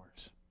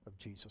followers of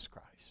Jesus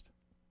Christ.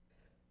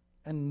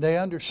 And they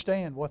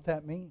understand what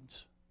that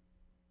means.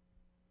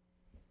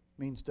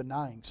 It means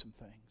denying some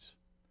things,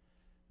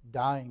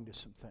 dying to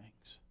some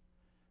things,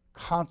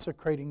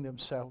 consecrating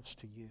themselves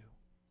to you,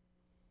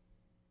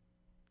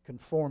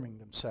 conforming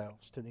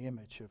themselves to the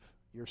image of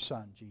your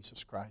Son,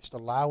 Jesus Christ,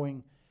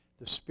 allowing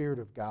the Spirit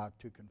of God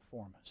to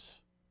conform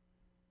us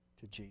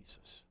to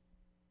Jesus,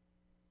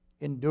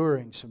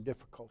 enduring some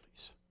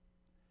difficulties,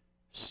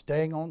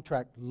 staying on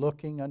track,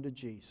 looking unto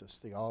Jesus,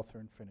 the author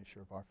and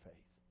finisher of our faith.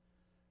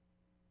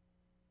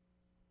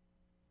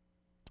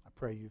 I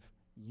pray you've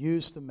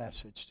used the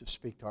message to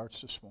speak to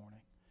hearts this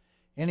morning.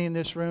 Any in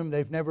this room,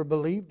 they've never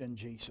believed in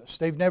Jesus.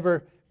 They've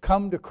never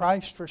come to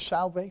Christ for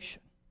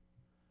salvation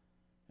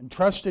and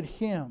trusted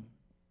Him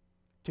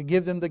to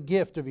give them the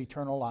gift of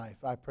eternal life.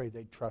 I pray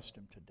they'd trust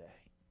Him today.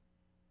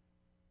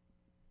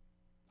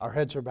 Our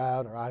heads are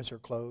bowed, our eyes are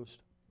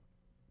closed.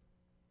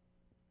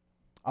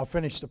 I'll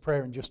finish the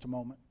prayer in just a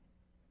moment.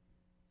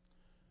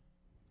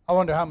 I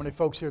wonder how many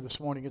folks here this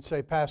morning would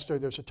say, Pastor,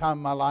 there's a time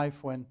in my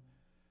life when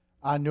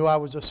I knew I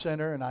was a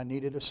sinner and I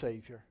needed a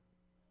Savior.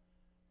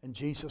 And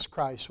Jesus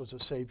Christ was the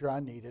Savior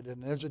I needed.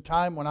 And there's a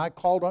time when I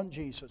called on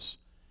Jesus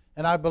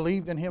and I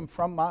believed in Him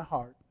from my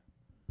heart.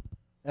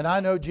 And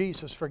I know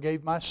Jesus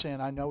forgave my sin.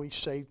 I know He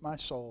saved my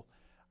soul.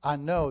 I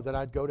know that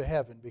I'd go to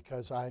heaven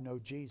because I know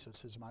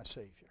Jesus is my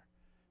Savior.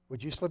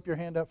 Would you slip your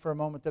hand up for a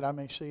moment that I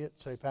may see it?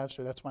 Say,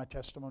 Pastor, that's my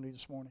testimony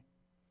this morning.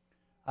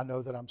 I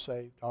know that I'm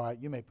saved. All right,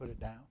 you may put it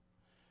down.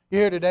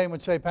 You're here today and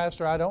would say,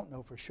 Pastor, I don't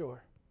know for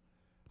sure.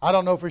 I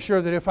don't know for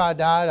sure that if I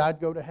died, I'd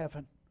go to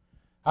heaven.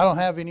 I don't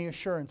have any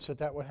assurance that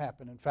that would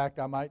happen. In fact,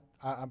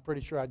 I'm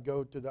pretty sure I'd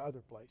go to the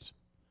other place.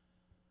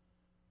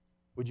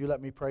 Would you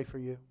let me pray for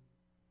you?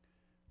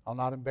 I'll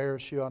not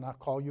embarrass you. I'll not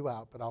call you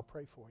out, but I'll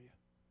pray for you.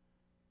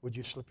 Would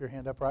you slip your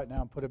hand up right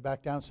now and put it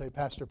back down and say,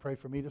 Pastor, pray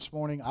for me this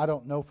morning. I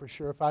don't know for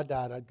sure if I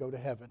died, I'd go to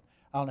heaven.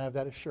 I don't have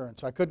that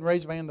assurance. I couldn't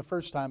raise my hand the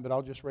first time, but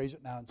I'll just raise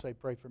it now and say,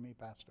 pray for me,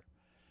 Pastor.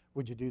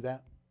 Would you do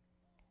that?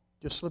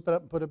 Just slip it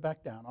up and put it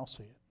back down. I'll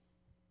see it.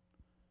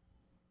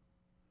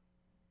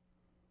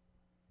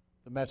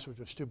 The message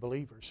was to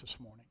believers this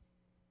morning.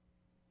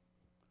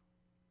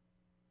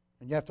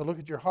 And you have to look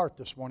at your heart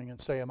this morning and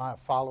say, am I a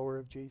follower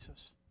of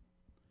Jesus?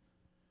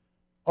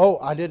 Oh,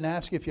 I didn't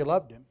ask if you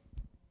loved Him,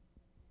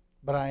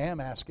 but I am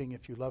asking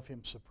if you love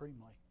Him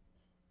supremely.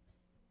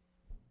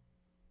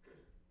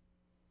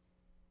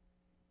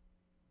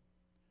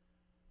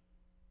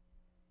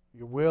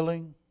 You're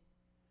willing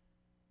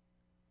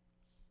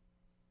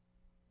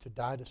to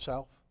die to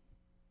self,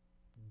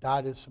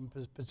 die to some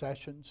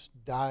possessions,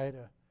 die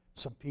to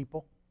some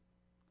people,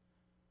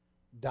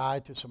 die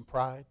to some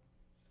pride.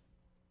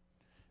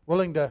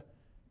 Willing to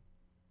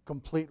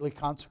completely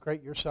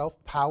consecrate yourself,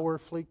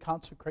 powerfully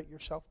consecrate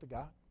yourself to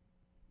God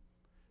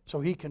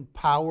so He can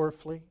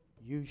powerfully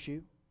use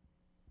you.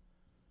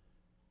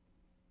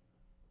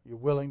 You're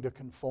willing to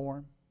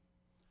conform,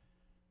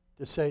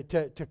 to say,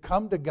 to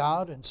come to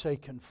God and say,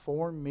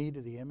 conform me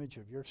to the image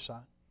of your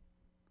Son.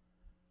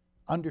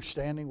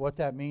 Understanding what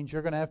that means,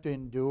 you're going to have to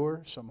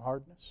endure some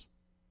hardness.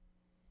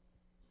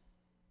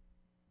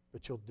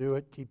 But you'll do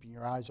it keeping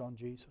your eyes on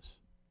Jesus.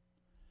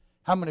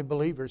 How many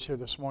believers here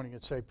this morning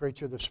would say,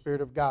 Preacher, the Spirit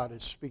of God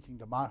is speaking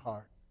to my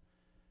heart.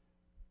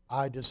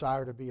 I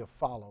desire to be a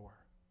follower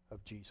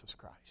of Jesus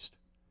Christ.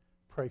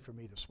 Pray for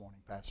me this morning,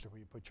 Pastor. Will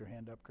you put your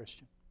hand up,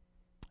 Christian?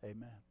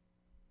 Amen.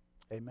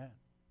 Amen.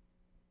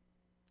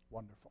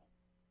 Wonderful.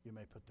 You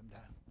may put them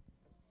down.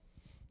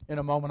 In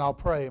a moment I'll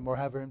pray and we'll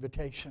have our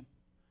invitation.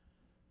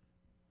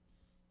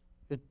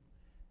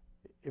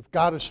 If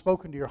God has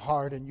spoken to your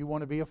heart and you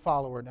want to be a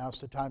follower,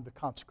 now's the time to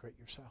consecrate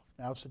yourself.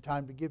 Now's the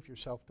time to give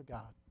yourself to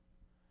God.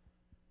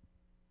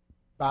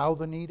 Bow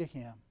the knee to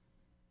Him.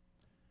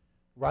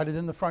 Write it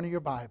in the front of your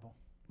Bible.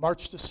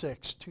 March the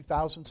 6th,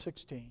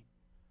 2016.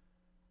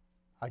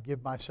 I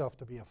give myself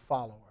to be a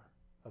follower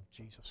of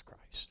Jesus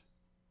Christ.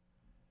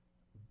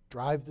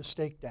 Drive the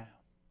stake down.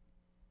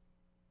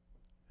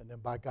 And then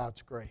by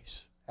God's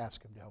grace,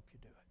 ask Him to help you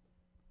do it.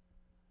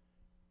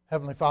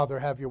 Heavenly Father,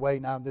 have your way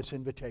now in this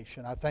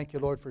invitation. I thank you,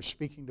 Lord, for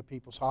speaking to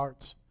people's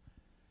hearts.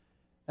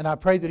 And I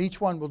pray that each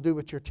one will do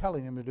what you're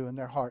telling them to do in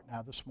their heart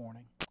now this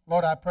morning.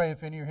 Lord, I pray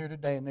if any are here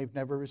today and they've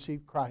never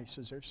received Christ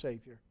as their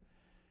Savior,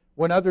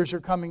 when others are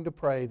coming to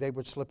pray, they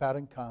would slip out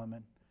and come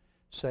and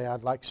say,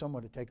 I'd like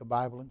someone to take a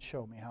Bible and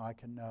show me how I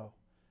can know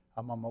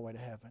I'm on my way to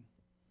heaven.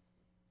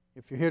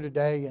 If you're here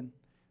today and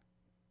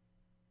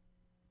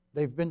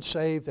they've been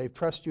saved, they've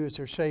trusted you as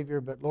their Savior,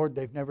 but Lord,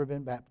 they've never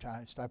been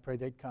baptized, I pray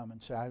they'd come and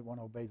say, I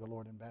want to obey the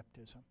Lord in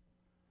baptism.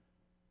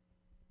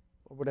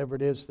 Or whatever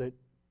it is that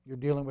you're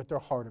dealing with their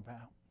heart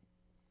about,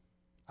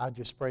 I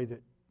just pray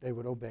that they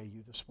would obey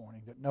you this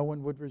morning, that no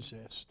one would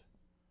resist.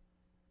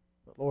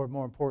 But Lord,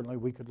 more importantly,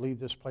 we could leave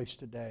this place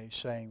today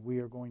saying we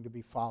are going to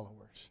be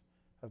followers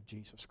of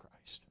Jesus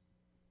Christ.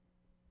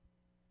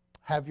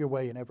 Have your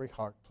way in every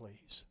heart,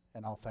 please,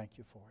 and I'll thank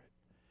you for it.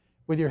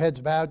 With your heads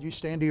bowed, you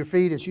stand to your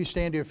feet. As you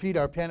stand to your feet,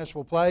 our pianist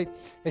will play.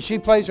 As she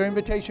plays our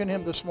invitation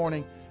hymn this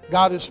morning,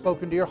 God has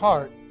spoken to your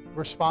heart.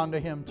 Respond to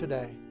Him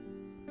today.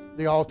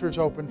 The altar is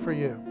open for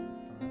you.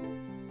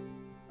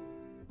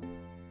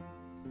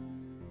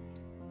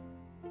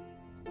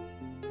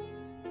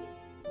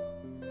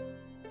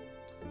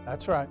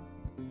 That's right.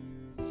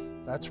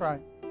 That's right.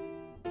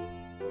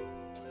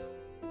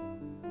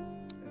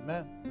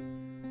 Amen.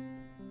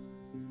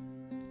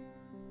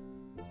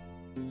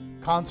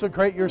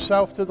 Consecrate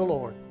yourself to the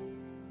Lord.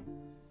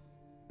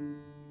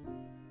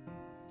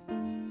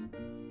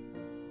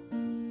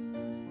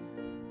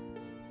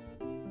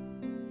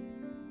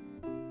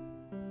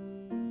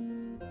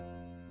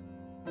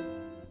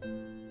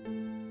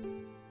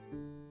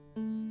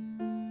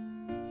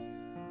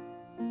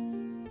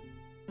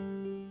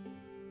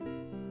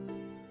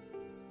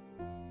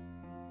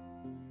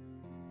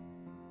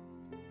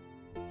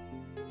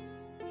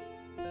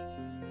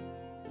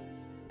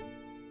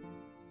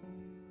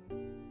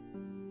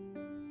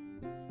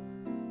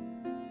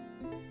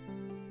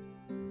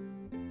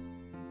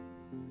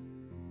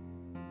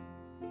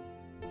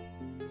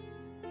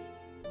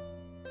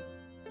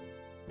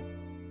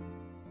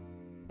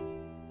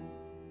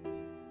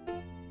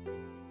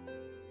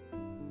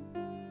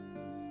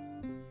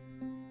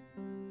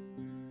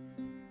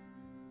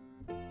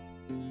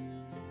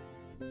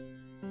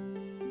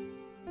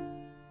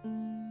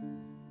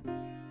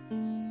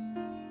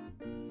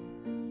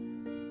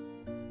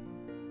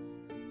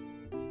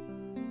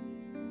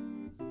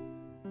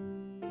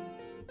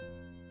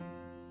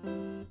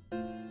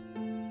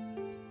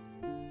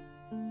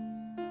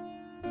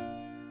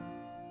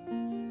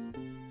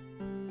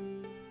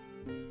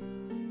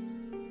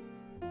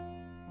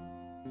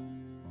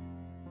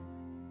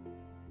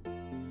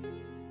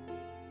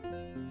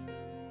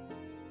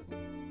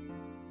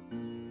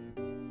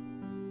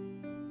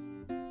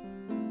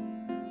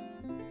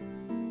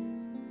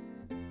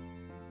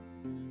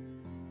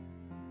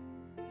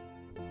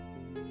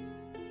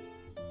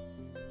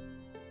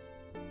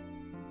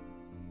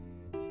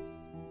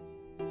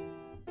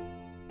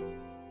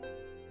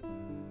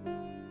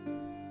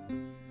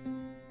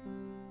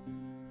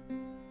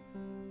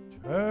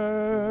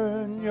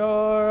 Turn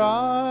your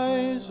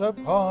eyes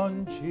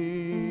upon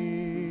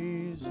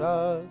Jesus.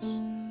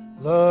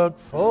 Look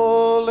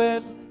full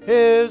in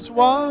His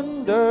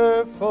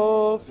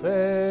wonderful face,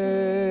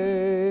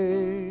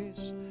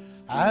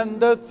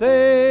 and the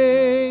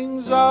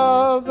things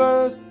of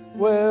earth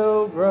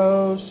will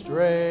grow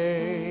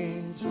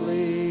strangely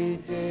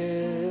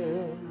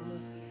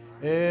dim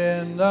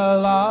in the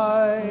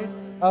light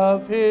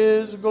of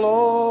His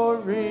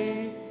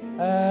glory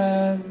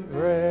and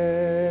grace.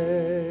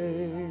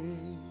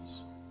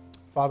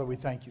 Father, we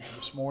thank you for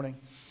this morning.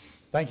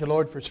 Thank you,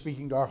 Lord, for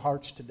speaking to our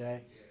hearts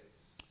today.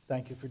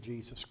 Thank you for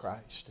Jesus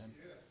Christ. And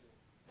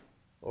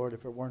Lord,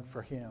 if it weren't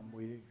for Him,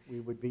 we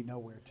would be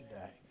nowhere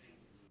today.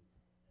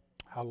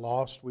 How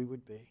lost we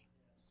would be.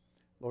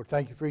 Lord,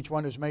 thank you for each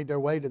one who's made their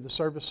way to the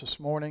service this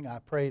morning. I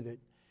pray that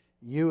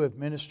you have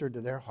ministered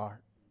to their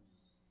heart.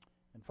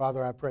 And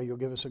Father, I pray you'll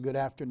give us a good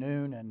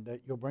afternoon and that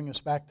you'll bring us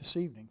back this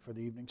evening for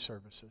the evening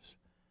services.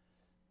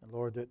 And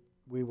Lord, that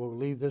we will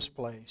leave this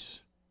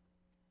place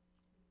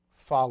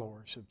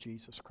followers of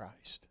Jesus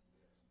Christ,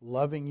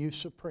 loving you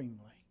supremely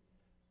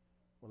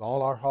with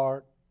all our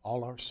heart,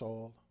 all our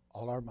soul,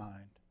 all our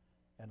mind,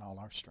 and all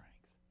our strength.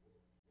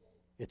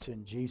 It's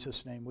in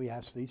Jesus' name we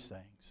ask these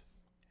things.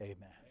 Amen.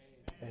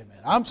 Amen. Amen.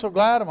 I'm so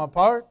glad I'm a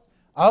part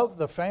of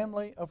the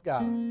family of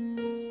God.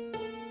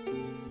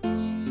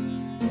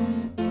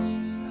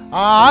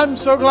 I'm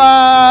so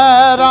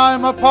glad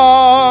I'm a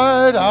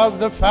part of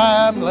the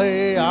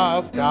family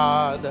of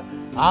God.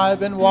 I've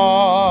been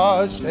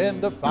washed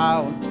in the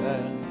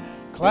fountain,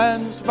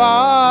 cleansed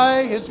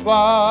by His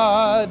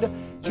blood.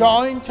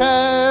 Joint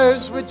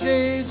heirs with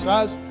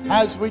Jesus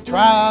as we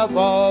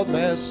travel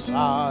this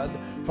sod.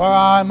 For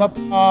I'm a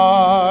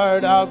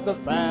part of the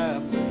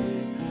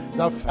family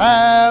of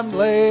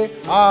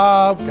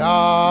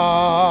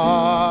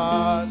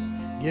God.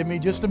 Give me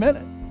just a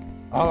minute.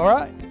 All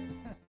right.